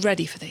 Lorna, are you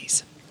ready for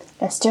these?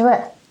 Let's do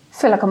it. I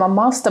feel like I'm a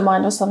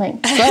mastermind or something.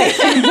 Great.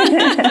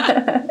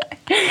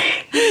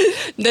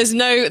 There's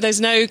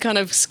no kind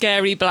of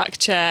scary black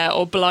chair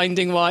or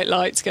blinding white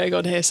lights going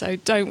on here, so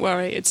don't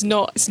worry. It's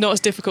not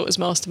as difficult as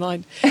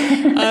Mastermind.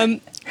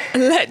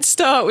 Let's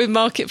start with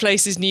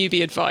marketplaces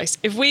newbie advice.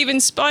 If we've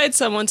inspired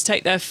someone to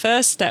take their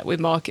first step with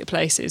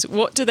marketplaces,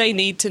 what do they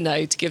need to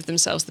know to give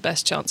themselves the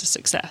best chance of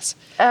success?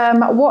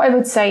 What I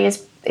would say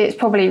is it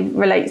probably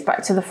relates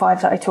back to the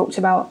 5 that I talked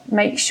about.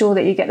 Make sure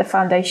that you get the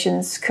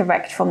foundations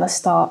correct from the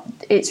start.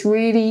 It's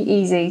really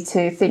easy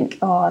to think,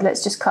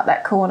 let's just cut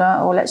that corner,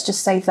 or let's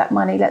just save that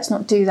money. Let's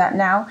not do that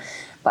now.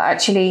 But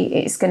actually,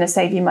 it's going to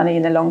save you money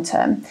in the long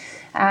term.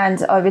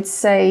 And I would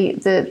say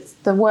that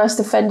the worst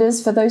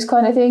offenders for those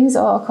kind of things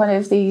are kind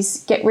of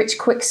these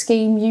get-rich-quick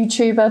scheme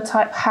YouTuber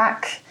type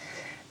hack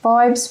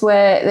vibes,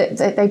 where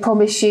they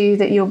promise you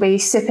that you'll be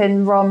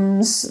sipping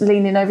rums,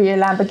 leaning over your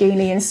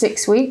Lamborghini in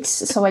 6 weeks.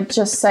 So I'd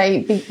just say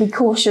be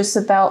cautious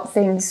about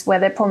things where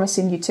they're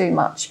promising you too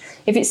much.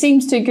 If it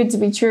seems too good to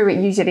be true, it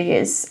usually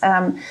is.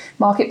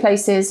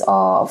 Marketplaces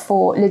are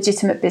for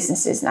legitimate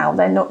businesses now.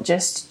 They're not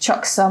just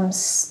chuck some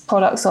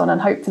products on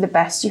and hope for the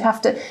best. You have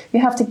to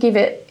give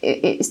it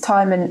its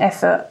time and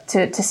effort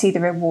to see the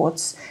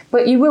rewards.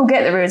 But you will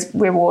get the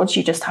rewards.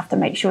 You just have to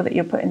make sure that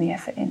you're putting the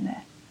effort in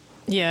there.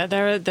 Yeah,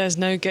 there's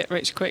no get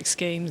rich quick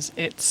schemes.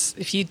 It's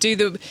if you do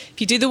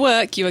the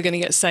work, you are going to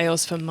get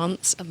sales for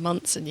months and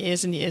months and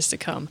years to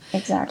come.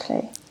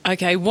 Exactly.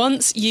 Okay,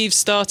 once you've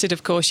started,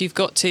 of course, you've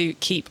got to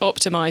keep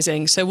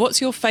optimizing. So what's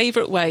your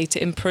favorite way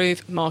to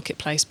improve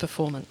marketplace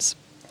performance?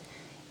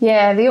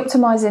 Yeah, the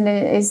optimizing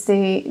is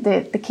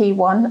the key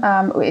one,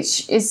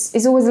 which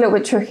is always a little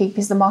bit tricky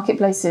because the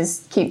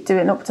marketplaces keep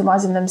doing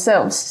optimizing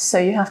themselves. So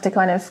you have to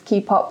kind of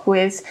keep up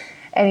with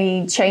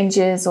any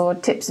changes or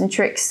tips and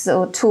tricks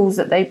or tools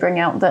that they bring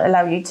out that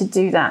allow you to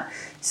do that.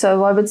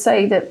 So I would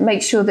say that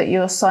make sure that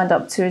you're signed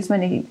up to as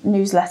many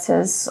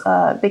newsletters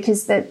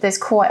because there's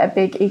quite a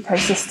big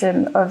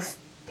ecosystem of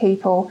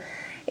people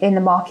in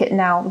the market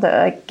now that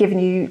are giving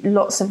you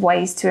lots of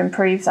ways to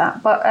improve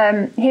that. But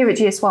here at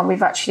GS1,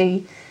 we've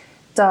actually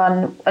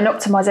done an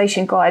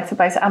optimization guide for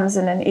both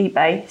Amazon and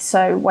eBay.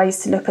 So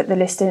ways to look at the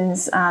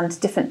listings and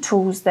different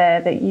tools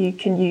there that you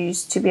can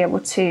use to be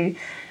able to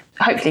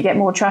hopefully get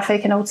more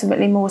traffic and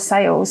ultimately more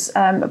sales.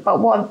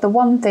 But the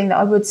one thing that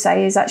I would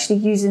say is actually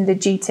using the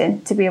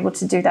GTIN to be able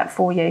to do that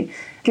for you.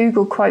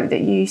 Google quote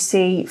that you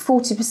see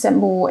 40%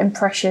 more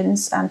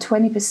impressions and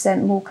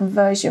 20% more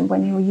conversion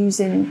when you're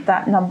using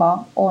that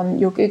number on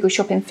your Google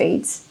shopping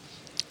feeds.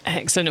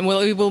 Excellent. And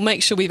we will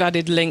make sure we've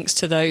added links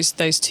to those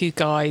two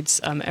guides,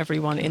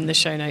 everyone, in the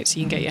show notes, so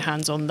you can get your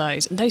hands on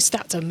those. And those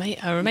stats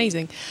are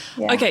amazing.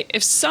 Yeah. Okay,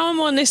 if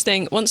someone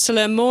listening wants to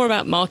learn more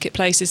about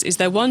marketplaces, is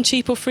there one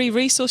cheap or free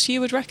resource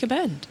you would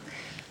recommend?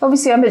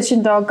 Obviously, I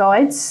mentioned our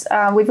guides.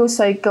 We've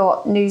also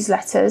got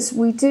newsletters.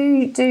 We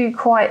do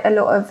quite a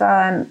lot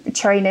of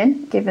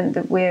training, given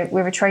that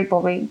we're a trade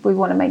body. We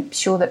want to make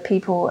sure that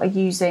people are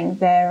using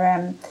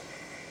their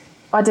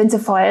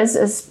identifiers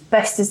as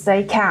best as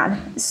they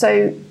can.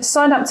 So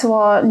sign up to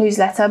our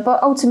newsletter,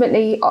 but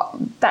ultimately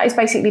that is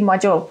basically my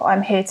job.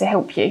 I'm here to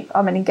help you.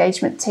 I'm an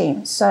engagement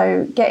team.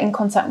 So get in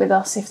contact with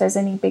us if there's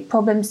any big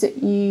problems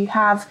that you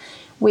have.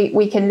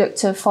 We can look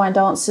to find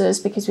answers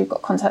because we've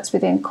got contacts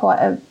within quite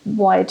a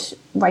wide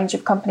range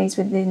of companies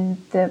within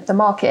the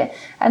market.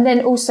 And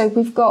then also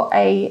we've got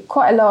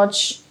quite a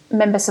large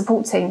member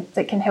support team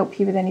that can help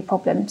you with any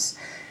problems.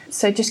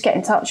 So just get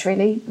in touch,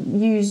 really.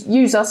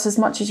 Use us as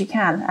much as you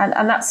can.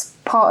 And that's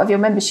part of your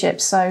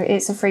membership, so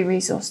it's a free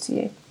resource to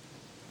you.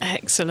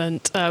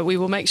 Excellent. We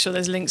will make sure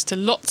there's links to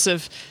lots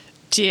of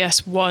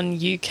GS1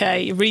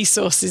 UK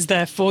resources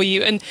there for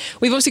you. And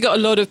we've also got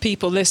a lot of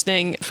people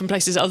listening from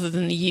places other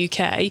than the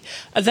UK.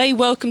 Are they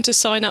welcome to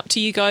sign up to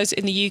you guys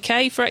in the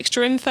UK for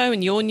extra info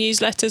in your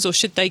newsletters, or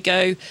should they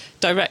go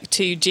direct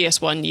to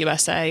GS1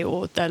 USA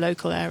or their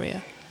local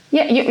area?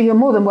 Yeah, you're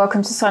more than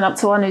welcome to sign up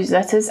to our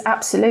newsletters,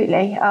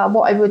 absolutely.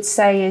 What I would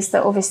say is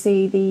that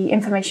obviously the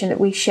information that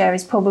we share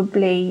is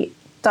probably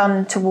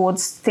done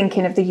towards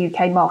thinking of the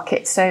UK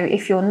market. So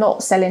if you're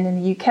not selling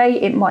in the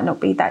UK, it might not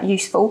be that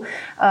useful.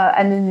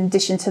 And in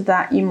addition to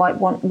that, you might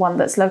want one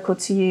that's local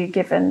to you,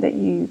 given that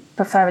you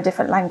prefer a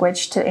different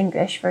language to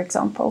English, for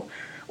example,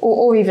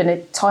 or even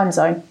a time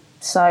zone.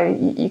 So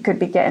you could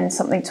be getting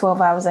something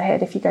 12 hours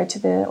ahead if you go to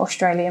the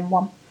Australian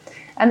one.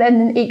 And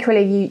then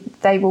equally,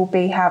 they will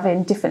be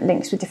having different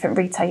links with different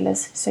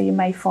retailers. So you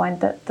may find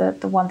that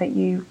the one that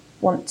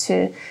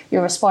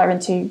you're aspiring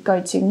to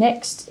go to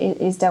next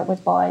is dealt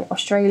with by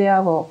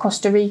Australia or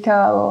Costa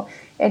Rica or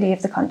any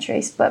of the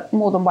countries. But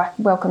more than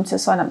welcome to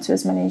sign up to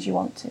as many as you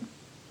want to.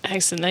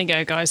 Excellent. There you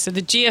go, guys. So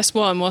the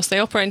GS1, whilst they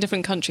operate in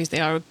different countries,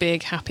 they are a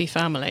big, happy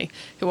family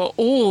who are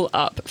all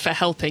up for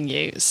helping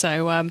you.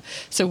 So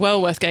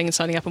well worth going and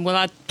signing up. And we'll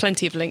add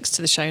plenty of links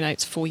to the show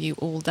notes for you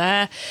all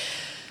there.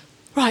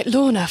 Right,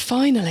 Lorna,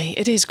 finally,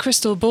 it is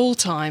crystal ball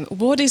time.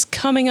 What is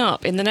coming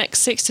up in the next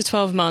 6 to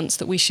 12 months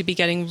that we should be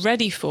getting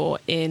ready for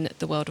in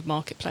the world of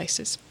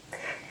marketplaces?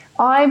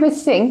 I would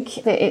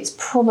think that it's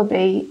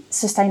probably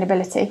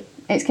sustainability.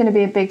 It's going to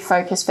be a big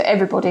focus for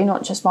everybody,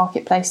 not just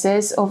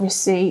marketplaces.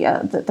 Obviously,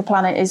 the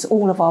planet is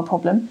all of our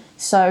problem.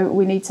 So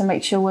we need to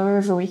make sure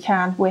wherever we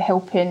can, we're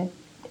helping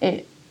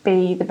it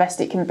be the best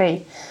it can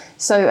be.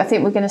 So I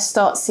think we're going to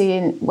start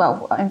seeing,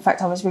 well, in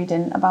fact, I was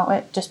reading about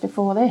it just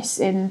before this,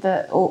 in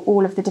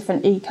all of the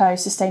different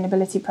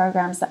eco-sustainability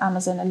programs that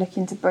Amazon are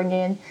looking to bring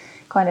in,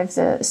 kind of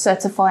the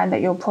certifying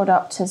that your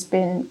product has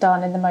been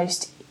done in the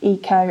most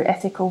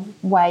eco-ethical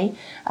way.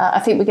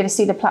 I think we're going to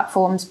see the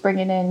platforms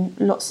bringing in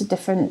lots of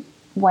different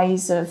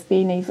ways of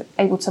being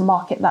able to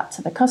market that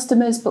to the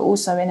customers, but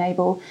also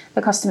enable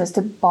the customers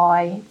to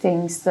buy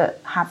things that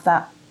have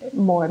that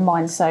more in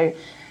mind. So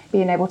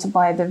being able to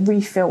buy the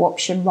refill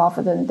option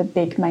rather than the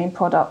big main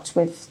product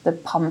with the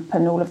pump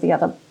and all of the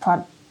other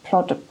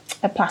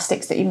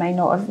plastics that you may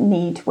not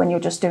need when you're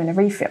just doing a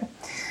refill.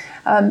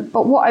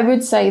 But what I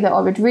would say that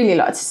I would really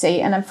like to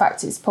see, and in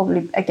fact it's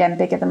probably, again,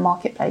 bigger than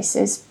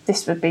marketplaces,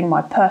 this would be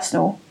my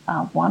personal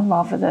one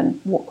rather than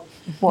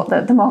what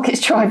the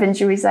market's driving,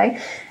 shall we say.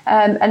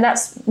 And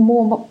that's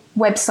more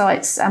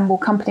websites and more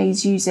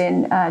companies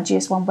using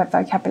GS1 web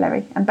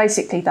vocabulary. And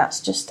basically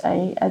that's just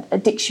a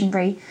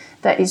dictionary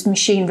that is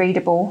machine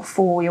readable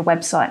for your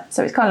website.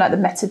 So it's kind of like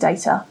the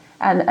metadata.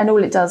 And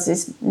all it does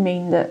is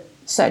mean that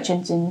search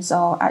engines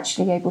are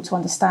actually able to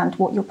understand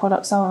what your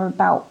products are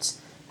about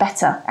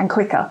better and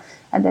quicker.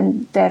 And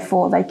then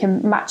therefore they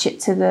can match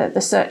it to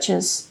the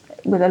searchers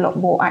with a lot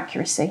more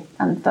accuracy.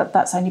 And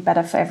that's only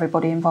better for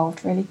everybody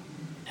involved, really.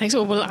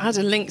 Excellent. We'll add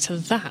a link to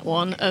that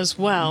one as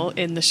well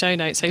in the show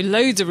notes. So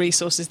loads of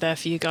resources there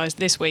for you guys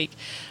this week.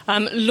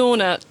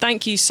 Lorna,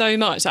 thank you so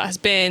much. That has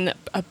been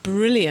a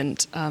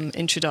brilliant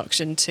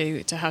introduction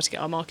to how to get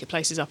our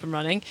marketplaces up and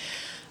running.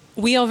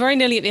 We are very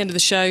nearly at the end of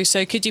the show,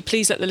 so could you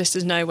please let the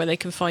listeners know where they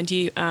can find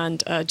you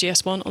and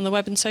GS1 on the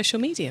web and social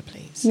media,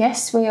 please?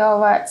 Yes, we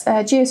are at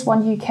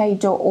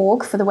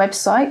gs1uk.org for the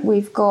website.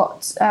 We've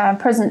got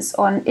presence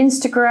on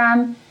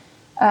Instagram,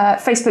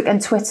 Facebook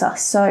and Twitter.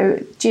 So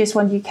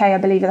GS1 UK, I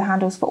believe, are the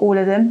handles for all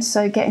of them.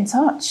 So get in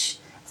touch.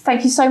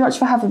 Thank you so much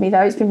for having me,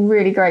 though. It's been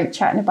really great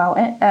chatting about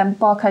it.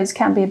 Barcodes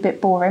can be a bit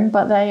boring,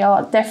 but they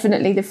are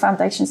definitely the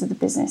foundations of the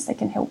business. They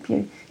can help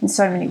you in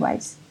so many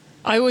ways.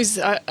 I always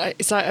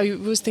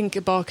think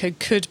a barcode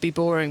could be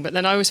boring, but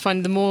then I always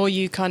find the more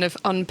you kind of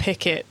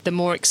unpick it, the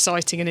more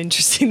exciting and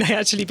interesting they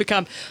actually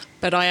become.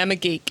 But I am a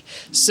geek,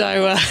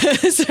 so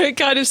so it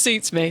kind of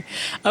suits me.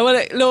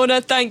 Lorna,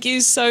 thank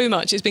you so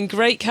much. It's been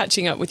great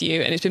catching up with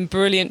you, and it's been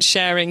brilliant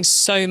sharing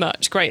so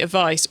much great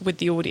advice with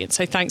the audience.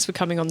 So thanks for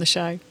coming on the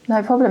show.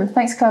 No problem.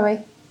 Thanks,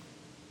 Chloe.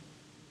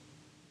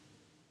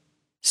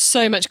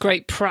 So much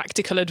great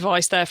practical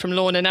advice there from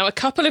Lorna. Now, a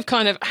couple of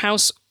kind of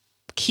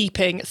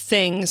housekeeping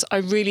things I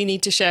really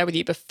need to share with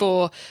you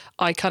before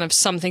I kind of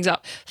sum things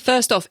up.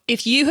 First off,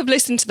 if you have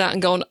listened to that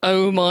and gone,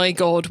 oh my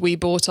God, we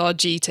bought our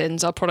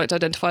GTINs, our product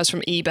identifiers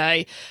from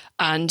eBay,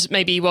 and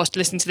maybe whilst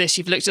listening to this,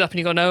 you've looked it up and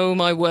you've gone, oh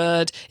my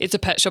word, it's a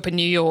pet shop in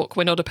New York.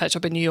 We're not a pet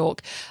shop in New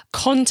York.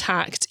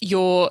 Contact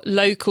your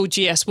local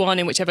GS1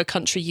 in whichever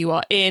country you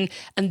are in,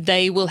 and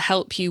they will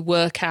help you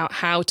work out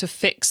how to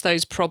fix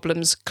those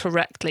problems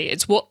correctly.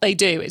 It's what they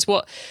do. It's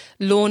what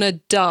Lorna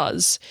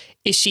does,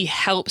 is she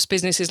helps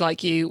businesses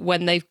like you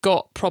when they've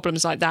got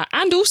problems like that,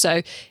 and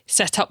also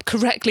set up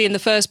correctly in the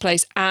first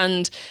place,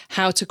 and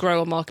how to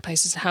grow on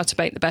marketplaces and how to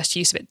make the best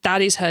use of it.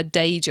 That is her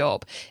day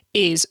job,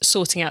 is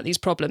sorting out these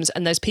problems.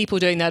 And there's people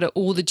doing that at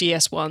all the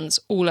GS1s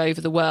all over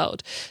the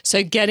world.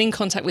 So get in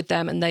contact with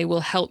them and they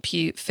will help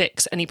you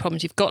fix any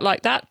problems you've got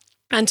like that.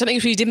 And something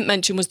we didn't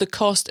mention was the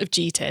cost of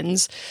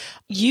GTINs.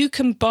 You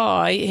can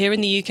buy, here in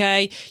the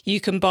UK,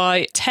 you can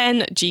buy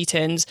 10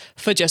 GTINs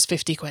for just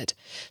 50 quid.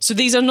 So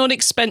these are not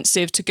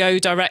expensive to go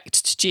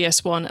direct to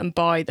GS1 and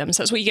buy them.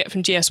 So that's what you get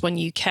from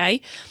GS1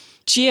 UK.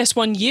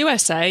 GS1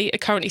 USA are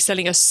currently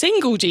selling a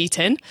single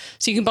GTIN.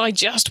 So you can buy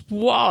just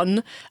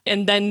one,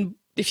 and then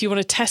if you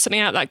want to test something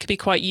out, that could be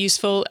quite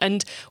useful.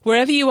 And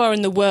wherever you are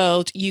in the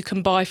world, you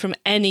can buy from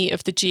any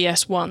of the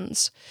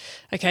GS1s.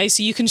 Okay,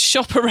 so you can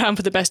shop around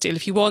for the best deal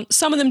if you want.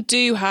 Some of them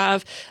do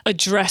have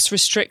address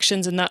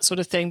restrictions and that sort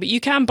of thing, but you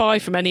can buy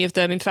from any of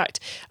them. In fact,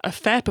 a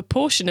fair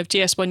proportion of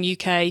GS1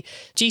 UK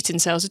GTIN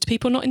sales are to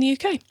people not in the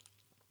UK.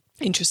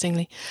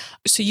 Interestingly.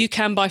 So you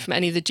can buy from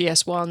any of the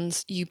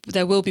GS1s.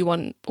 There will be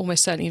one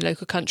almost certainly in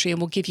local country, and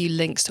we'll give you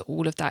links to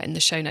all of that in the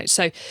show notes.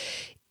 So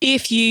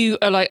if you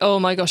are like, oh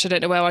my gosh, I don't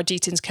know where our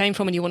GTINs came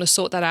from, and you want to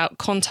sort that out,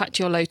 contact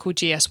your local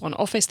GS1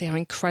 office. They are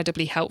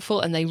incredibly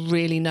helpful and they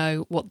really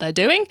know what they're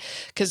doing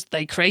because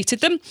they created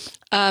them.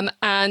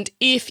 And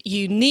if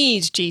you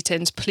need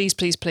GTINs,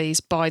 please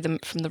buy them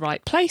from the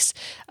right place.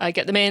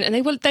 Get them in,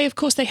 and they of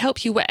course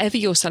help you wherever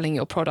you're selling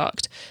your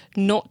product,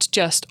 not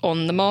just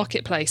on the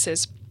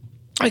marketplaces.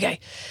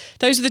 Okay,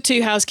 those are the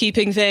two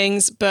housekeeping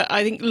things, but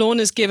I think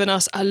Lorna's given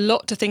us a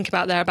lot to think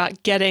about there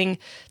about getting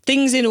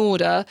things in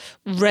order,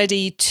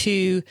 ready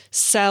to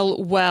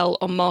sell well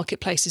on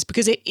marketplaces,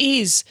 because it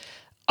is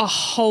a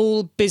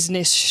whole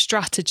business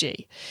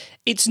strategy.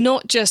 It's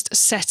not just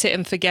set it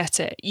and forget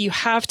it. You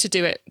have to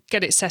do it,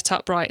 get it set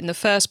up right in the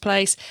first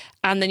place,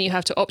 and then you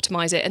have to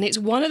optimize it. And it's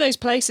one of those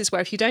places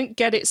where if you don't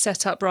get it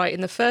set up right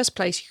in the first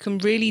place, you can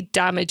really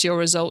damage your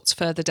results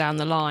further down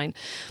the line.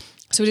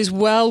 So it is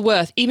well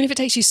worth, even if it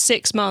takes you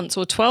 6 months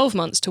or 12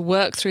 months to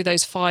work through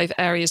those 5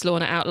 areas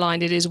Lorna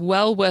outlined, it is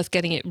well worth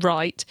getting it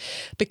right,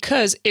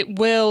 because it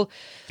will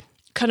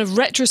kind of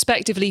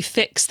retrospectively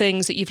fix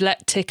things that you've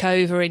let tick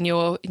over in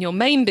your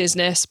main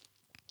business,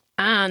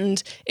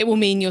 and it will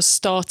mean you're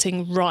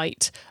starting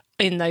right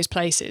in those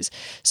places.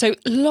 So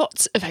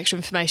lots of extra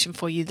information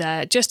for you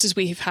there, just as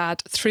we've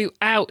had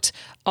throughout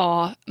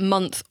our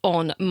month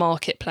on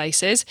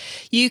marketplaces.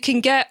 You can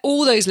get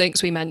all those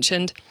links we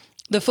mentioned,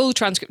 the full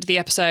transcript of the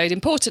episode,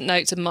 important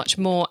notes and much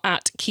more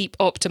at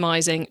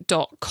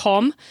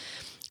keepoptimizing.com.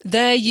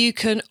 There you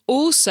can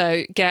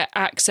also get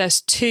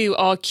access to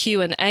our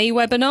Q&A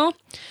webinar,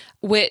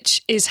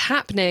 which is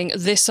happening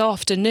this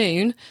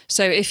afternoon.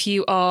 So if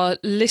you are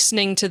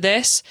listening to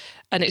this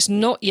and it's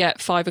not yet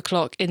 5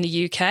 o'clock in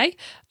the UK,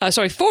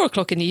 4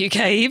 o'clock in the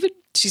UK even,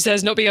 she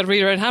says, not being able to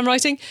read her own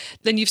handwriting,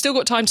 then you've still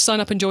got time to sign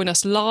up and join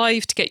us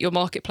live to get your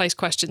marketplace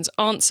questions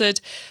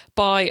answered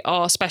by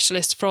our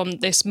specialists from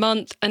this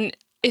month. And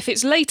if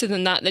it's later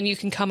than that, then you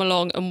can come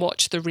along and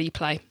watch the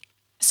replay.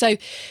 So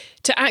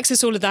to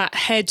access all of that,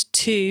 head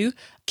to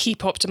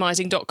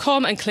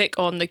keepoptimizing.com and click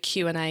on the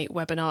Q&A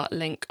webinar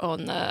link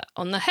on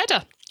the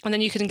header. And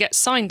then you can get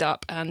signed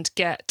up and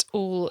get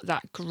all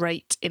that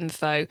great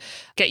info,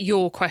 get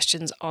your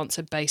questions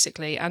answered,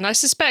 basically. And I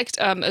suspect,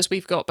 as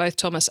we've got both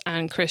Thomas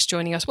and Chris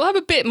joining us, we'll have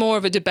a bit more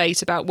of a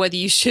debate about whether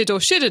you should or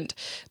shouldn't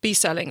be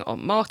selling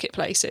on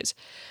marketplaces.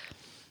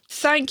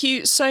 Thank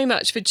you so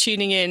much for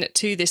tuning in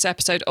to this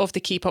episode of the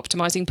Keep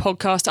Optimizing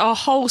podcast. Our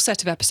whole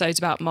set of episodes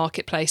about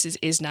marketplaces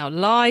is now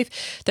live.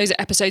 Those are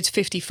episodes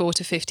 54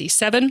 to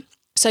 57.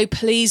 So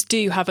please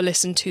do have a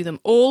listen to them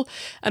all,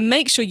 and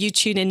make sure you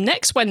tune in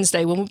next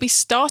Wednesday when we'll be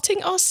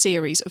starting our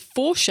series of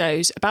 4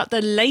 shows about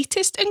the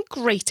latest and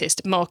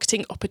greatest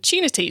marketing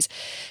opportunities.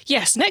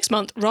 Yes, next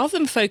month, rather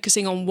than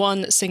focusing on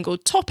one single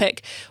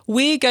topic,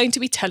 we're going to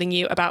be telling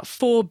you about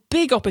 4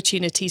 big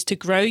opportunities to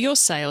grow your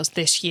sales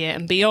this year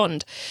and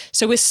beyond.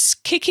 So we're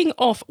kicking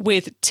off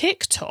with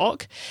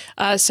TikTok,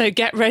 so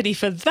get ready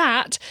for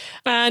that.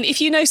 And if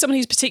you know someone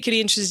who's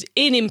particularly interested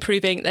in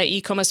improving their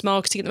e-commerce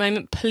marketing at the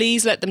moment,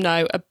 please let them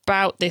know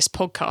about this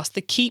podcast,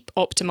 the Keep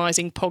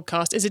Optimizing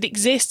podcast, as it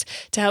exists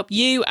to help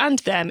you and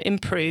them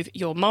improve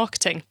your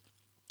marketing.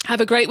 Have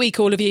a great week,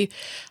 all of you.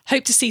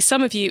 Hope to see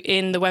some of you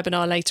in the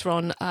webinar later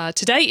on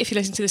today if you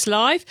listen to this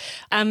live.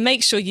 And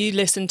make sure you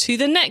listen to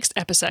the next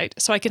episode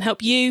so I can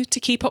help you to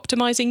keep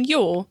optimizing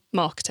your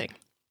marketing.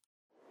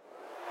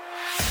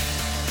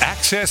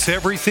 Access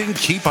everything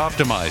Keep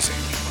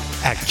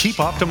Optimizing at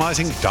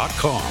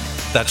keepoptimizing.com.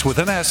 That's with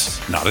an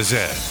S, not a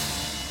Z.